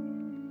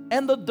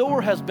 And the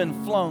door has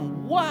been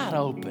flung wide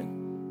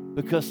open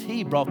because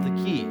he brought the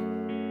key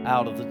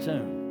out of the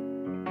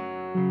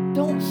tomb.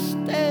 Don't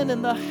stand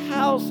in the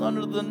house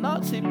under the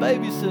Nazi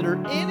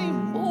babysitter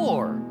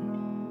anymore,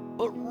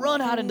 but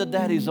run out into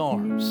Daddy's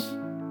arms.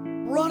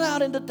 Run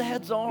out into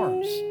Dad's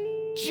arms.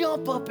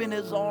 Jump up in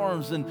his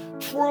arms and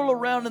twirl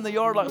around in the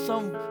yard like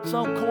some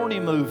corny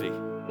movie.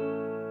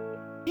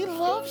 He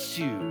loves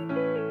you.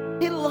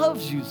 He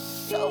loves you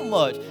so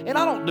much. And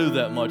I don't do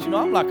that much.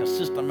 I'm like a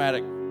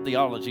systematic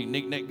theology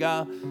knick-knack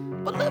guy.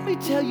 But let me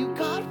tell you,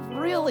 God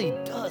really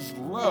does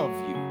love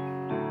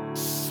you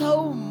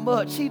so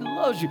much. He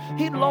loves you.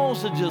 He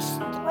longs to just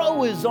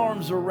throw his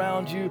arms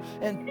around you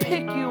and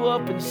pick you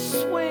up and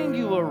swing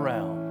you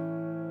around.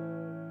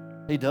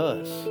 He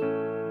does.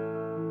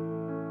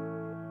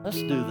 Let's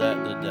do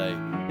that today.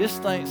 It's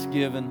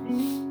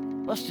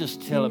Thanksgiving. Let's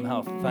just tell him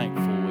how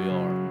thankful we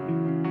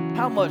are,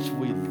 how much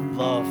we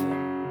love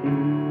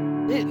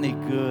him. Isn't he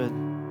good?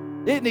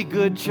 Isn't he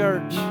good,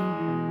 church?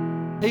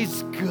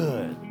 He's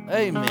good.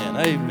 Amen.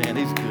 Amen.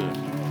 He's good.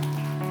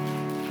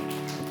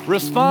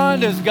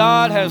 Respond as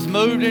God has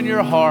moved in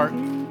your heart.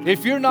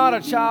 If you're not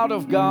a child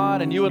of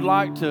God and you would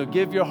like to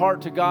give your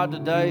heart to God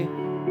today,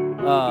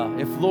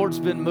 if the Lord's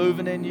been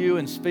moving in you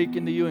and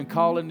speaking to you and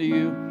calling to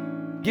you,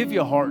 give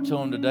your heart to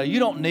him today. You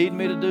don't need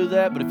me to do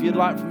that, but if you'd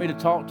like for me to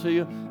talk to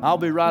you, I'll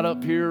be right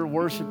up here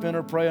worshiping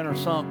or praying or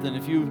something.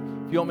 If you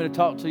want me to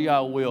talk to you,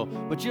 I will.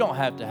 But you don't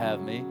have to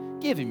have me.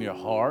 Give him your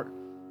heart.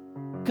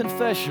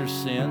 Confess your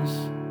sins.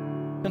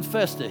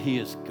 Confess that he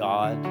is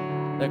God,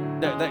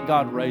 that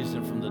God raised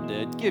him from the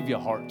dead. Give your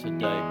heart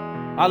today.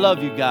 I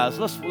love you guys.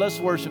 Let's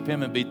worship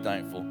him and be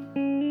thankful.